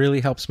really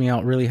helps me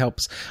out, really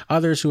helps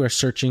others who are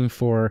searching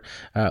for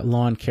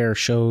lawn care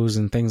shows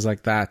and things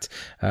like that,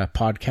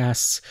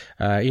 podcasts.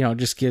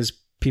 Just gives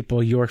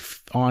people your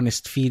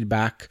honest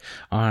feedback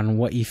on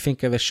what you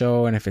think of the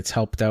show, and if it's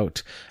helped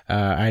out,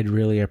 I'd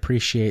really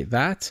appreciate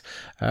that.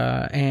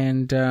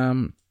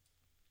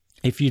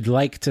 If you'd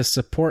like to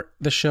support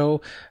the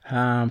show,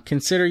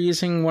 consider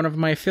using one of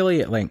my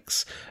affiliate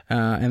links,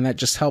 and that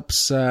just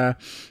helps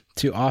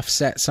to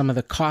offset some of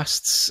the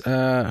costs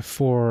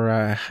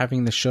for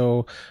having the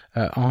show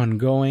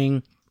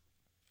ongoing.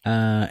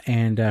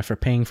 And for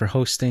paying for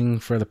hosting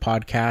for the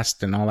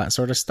podcast and all that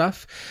sort of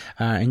stuff.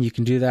 And you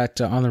can do that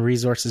on the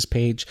resources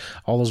page.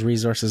 All those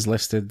resources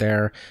listed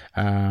there.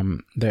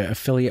 The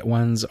affiliate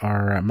ones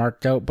are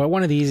marked out, but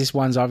one of the easiest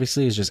ones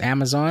obviously is just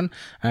Amazon.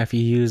 If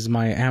you use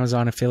my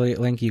Amazon affiliate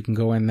link, you can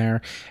go in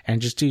there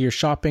and just do your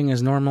shopping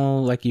as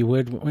normal, like you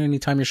would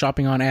anytime you're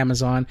shopping on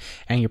Amazon,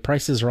 and your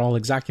prices are all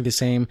exactly the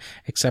same,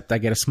 except I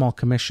get a small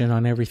commission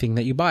on everything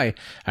that you buy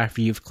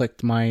after you've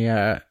clicked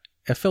my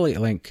affiliate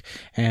link,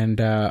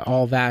 and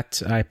all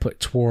that I put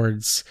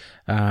towards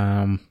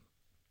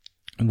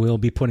we'll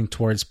be putting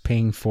towards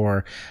paying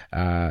for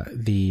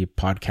the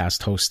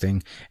podcast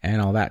hosting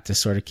and all that to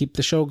sort of keep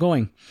the show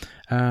going.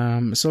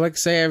 So like I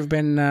say, I've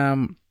been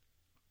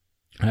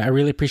I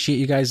really appreciate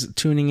you guys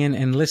tuning in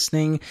and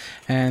listening,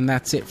 and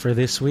that's it for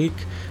this week.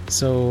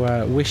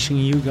 So wishing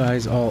you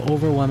guys all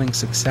overwhelming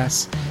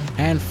success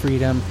and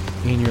freedom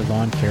in your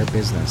lawn care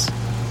business.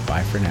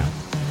 Bye for now.